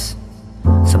one is.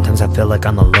 Sometimes I feel like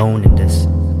I'm alone in this.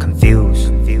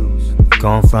 Confused.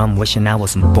 Gone from wishing I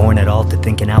wasn't born at all to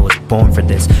thinking I was born for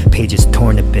this. Pages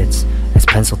torn to bits as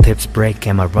pencil tips break.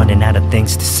 Am I running out of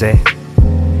things to say?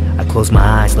 I close my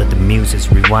eyes, let the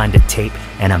muses rewind the tape,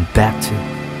 and I'm back to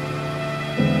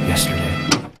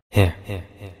yesterday. Here, here,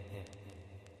 here,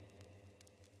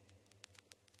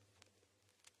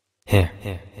 here, here,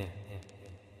 here,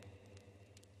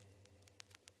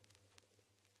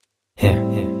 here,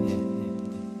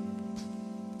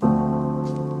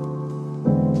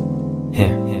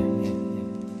 here, here.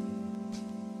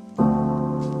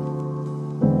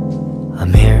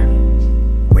 I'm here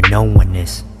where no one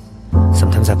is.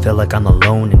 Sometimes I feel like I'm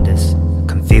alone in this.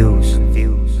 Confused.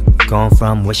 Gone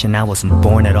from wishing I wasn't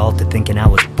born at all to thinking I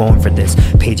was born for this.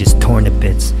 Pages torn to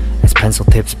bits as pencil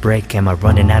tips break. Am I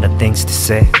running out of things to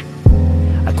say?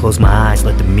 I close my eyes,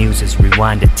 let the muses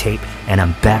rewind the tape, and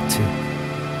I'm back to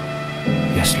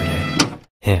yesterday.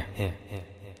 Here, here, here,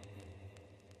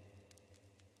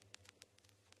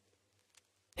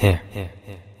 here, here, here,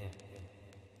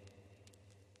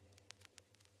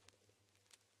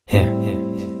 here, here,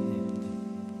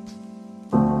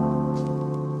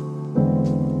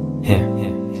 here, here, here.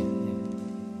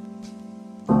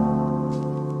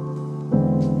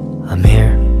 I'm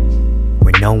here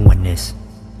where no one is.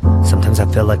 Sometimes I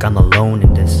feel like I'm alone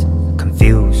in this.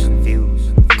 Confused.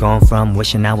 Gone from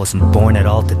wishing I wasn't born at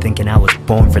all to thinking I was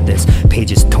born for this.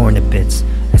 Pages torn to bits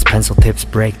as pencil tips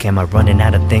break. Am I running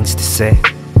out of things to say?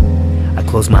 I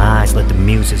close my eyes, let the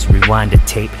muses rewind the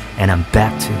tape, and I'm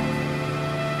back to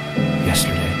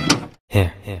yesterday.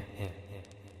 Here, here, here,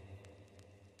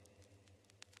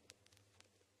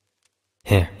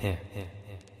 here, here,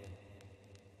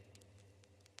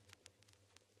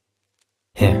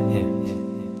 here, here,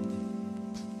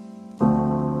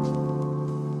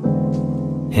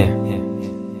 here, here.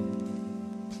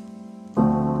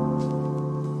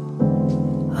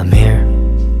 I'm here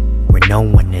where no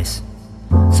one is.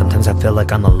 Sometimes I feel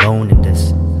like I'm alone in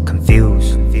this.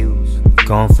 Confused.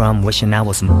 Gone from wishing I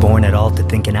wasn't born at all to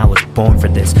thinking I was born for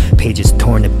this. Pages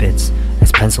torn to bits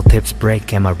as pencil tips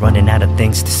break. Am I running out of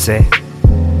things to say?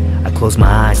 I close my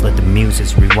eyes, let the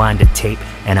muses rewind the tape,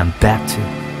 and I'm back to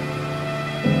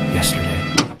yesterday.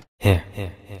 Here,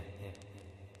 here, here,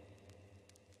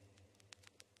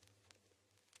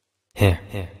 here,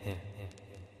 here, here,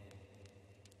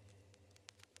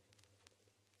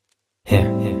 here,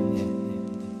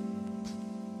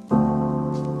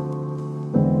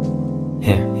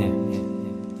 here, here.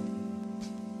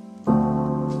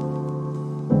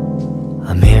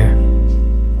 I'm here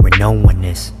where no one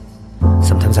is.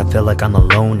 Sometimes I feel like I'm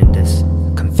alone in this.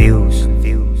 Confused.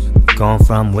 Gone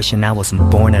from wishing I wasn't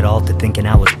born at all to thinking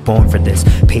I was born for this.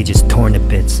 Pages torn to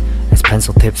bits as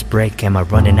pencil tips break. Am I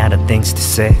running out of things to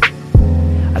say?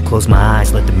 I close my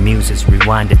eyes, let the muses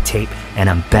rewind the tape, and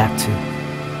I'm back to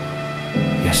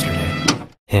yesterday.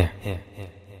 Here, here, here,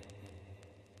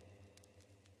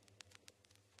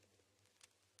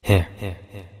 here, here, here,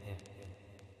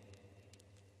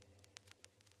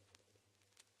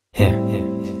 here, here,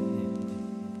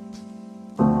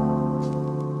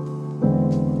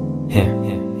 here, here,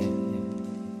 here.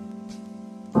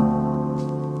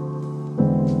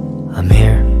 I'm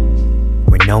here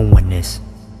where no one is.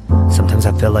 Sometimes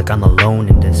I feel like I'm alone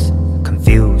in this.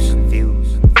 Confused.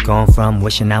 Gone from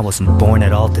wishing I wasn't born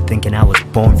at all to thinking I was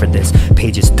born for this.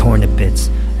 Pages torn to bits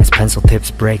as pencil tips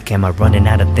break. Am I running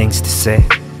out of things to say?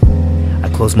 I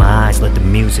close my eyes, let the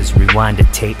muses rewind the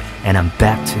tape, and I'm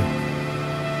back to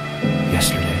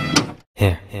yesterday.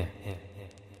 Here, here, here,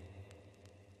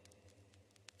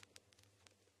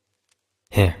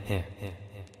 here, here, here,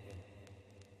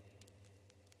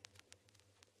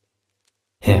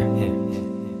 here,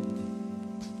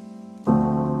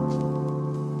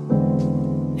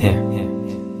 here, here.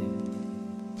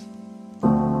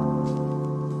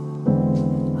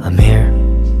 I'm here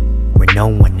where no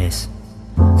one is.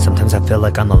 Sometimes I feel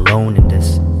like I'm alone in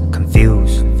this.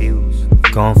 Confused.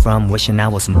 Gone from wishing I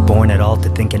wasn't born at all to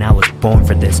thinking I was born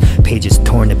for this. Pages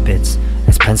torn to bits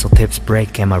as pencil tips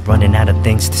break. Am I running out of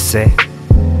things to say?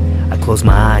 I close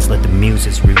my eyes, let the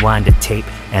muses rewind the tape,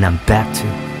 and I'm back to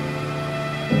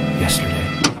yesterday.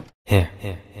 Here,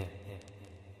 here, here,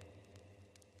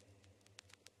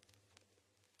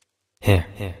 here,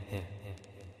 here, here,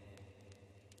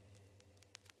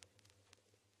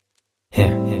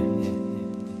 here, here,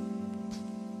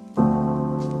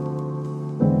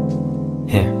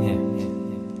 here, here.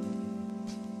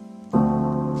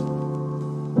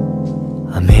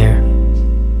 I'm here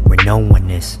where no one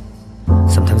is.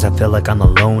 Sometimes I feel like I'm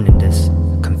alone in this.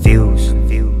 Confused.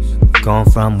 Gone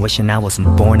from wishing I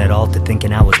wasn't born at all to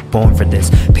thinking I was born for this.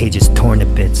 Pages torn to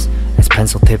bits as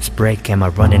pencil tips break. Am I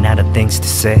running out of things to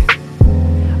say?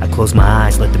 I close my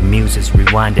eyes, let the muses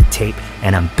rewind the tape,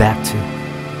 and I'm back to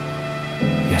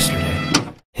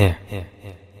yesterday. Here, here,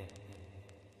 here,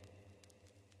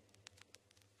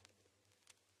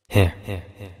 here, here, here,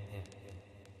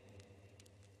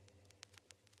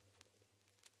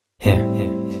 here, here,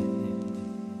 here.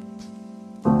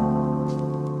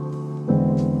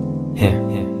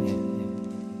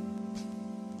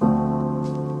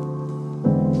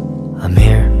 I'm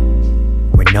here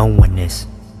where no one is.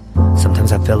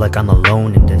 Sometimes I feel like I'm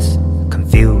alone in this.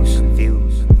 Confused.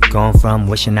 Gone from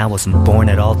wishing I wasn't born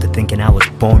at all to thinking I was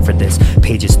born for this.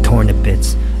 Pages torn to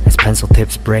bits as pencil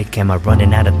tips break. Am I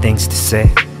running out of things to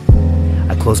say?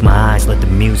 I close my eyes, let the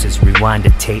muses rewind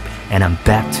the tape, and I'm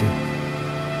back to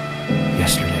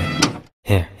yesterday.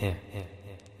 Here, here, here,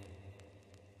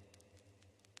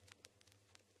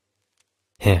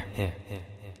 here, here, here,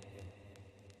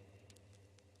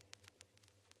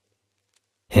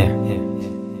 here, here,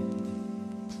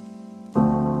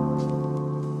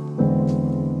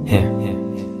 here, here, here.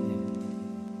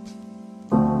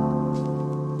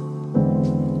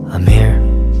 I'm here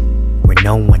where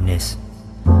no one is.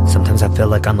 Sometimes I feel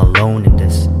like I'm alone in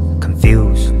this.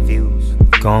 Confused.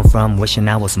 Gone from wishing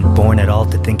I wasn't born at all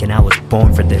to thinking I was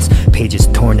born for this. Pages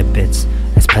torn to bits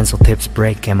as pencil tips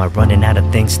break. Am I running out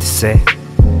of things to say?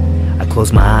 I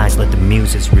close my eyes, let the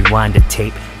muses rewind the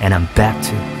tape, and I'm back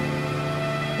to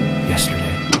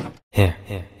yesterday. Here,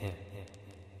 here, here,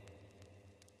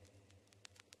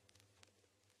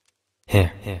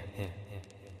 here, here, here,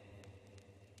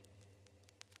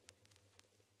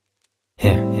 here,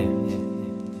 here, here,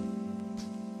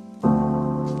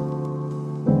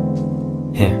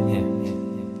 here, here.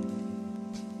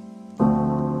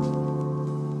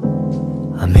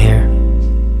 I'm here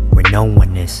where no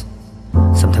one is.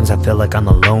 Sometimes I feel like I'm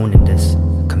alone in this.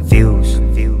 Confused.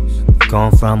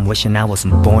 Gone from wishing I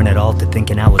wasn't born at all to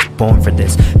thinking I was born for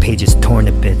this. Pages torn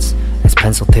to bits as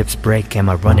pencil tips break. Am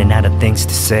I running out of things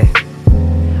to say?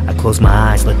 I close my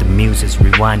eyes, let the muses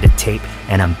rewind the tape,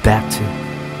 and I'm back to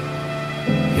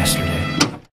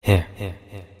yesterday. Here, here,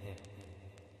 here,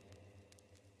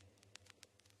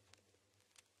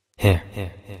 here, here,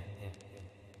 here,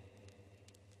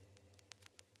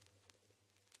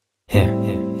 here,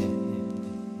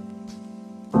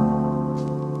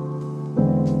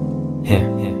 here,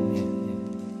 here.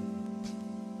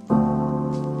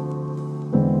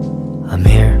 I'm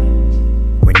here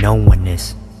where no one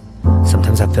is.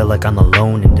 Sometimes I feel like I'm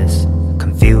alone in this.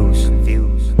 Confused.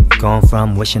 Gone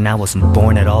from wishing I wasn't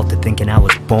born at all to thinking I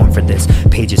was born for this.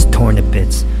 Pages torn to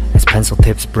bits as pencil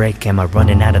tips break. Am I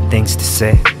running out of things to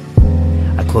say?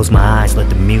 I close my eyes, let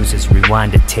the muses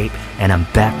rewind the tape, and I'm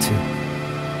back to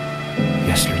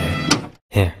yesterday.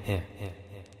 Here, here, here,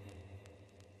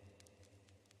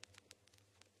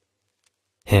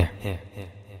 here, here, here,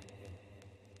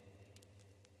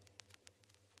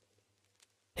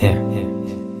 here, here,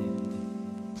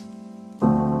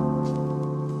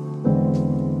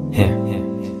 here, here, here.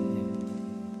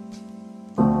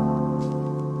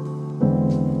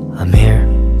 I'm here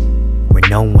where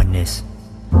no one is.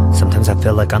 Sometimes I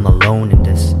feel like I'm alone in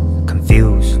this.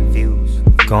 Confused.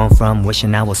 Gone from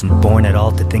wishing I wasn't born at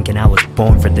all to thinking I was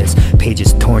born for this.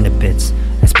 Pages torn to bits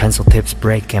as pencil tips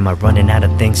break. Am I running out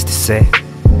of things to say?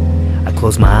 I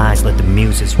close my eyes, let the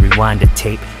muses rewind the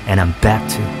tape, and I'm back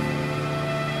to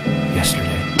yesterday.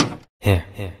 Here,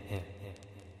 here, here,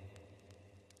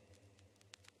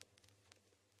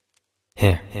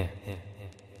 here, here, here,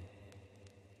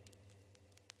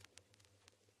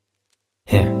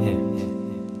 here,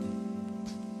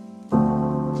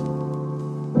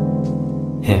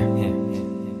 here, here.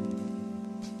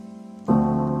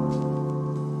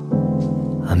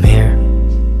 I'm here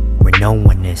where no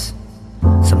one is.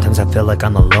 Sometimes I feel like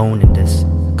I'm alone in this.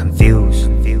 Confused.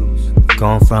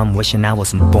 Gone from wishing I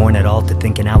wasn't born at all to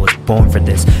thinking I was born for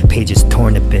this. Pages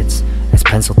torn to bits as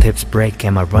pencil tips break.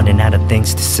 Am I running out of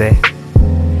things to say?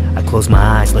 I close my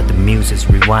eyes, let the muses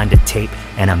rewind the tape,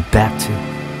 and I'm back to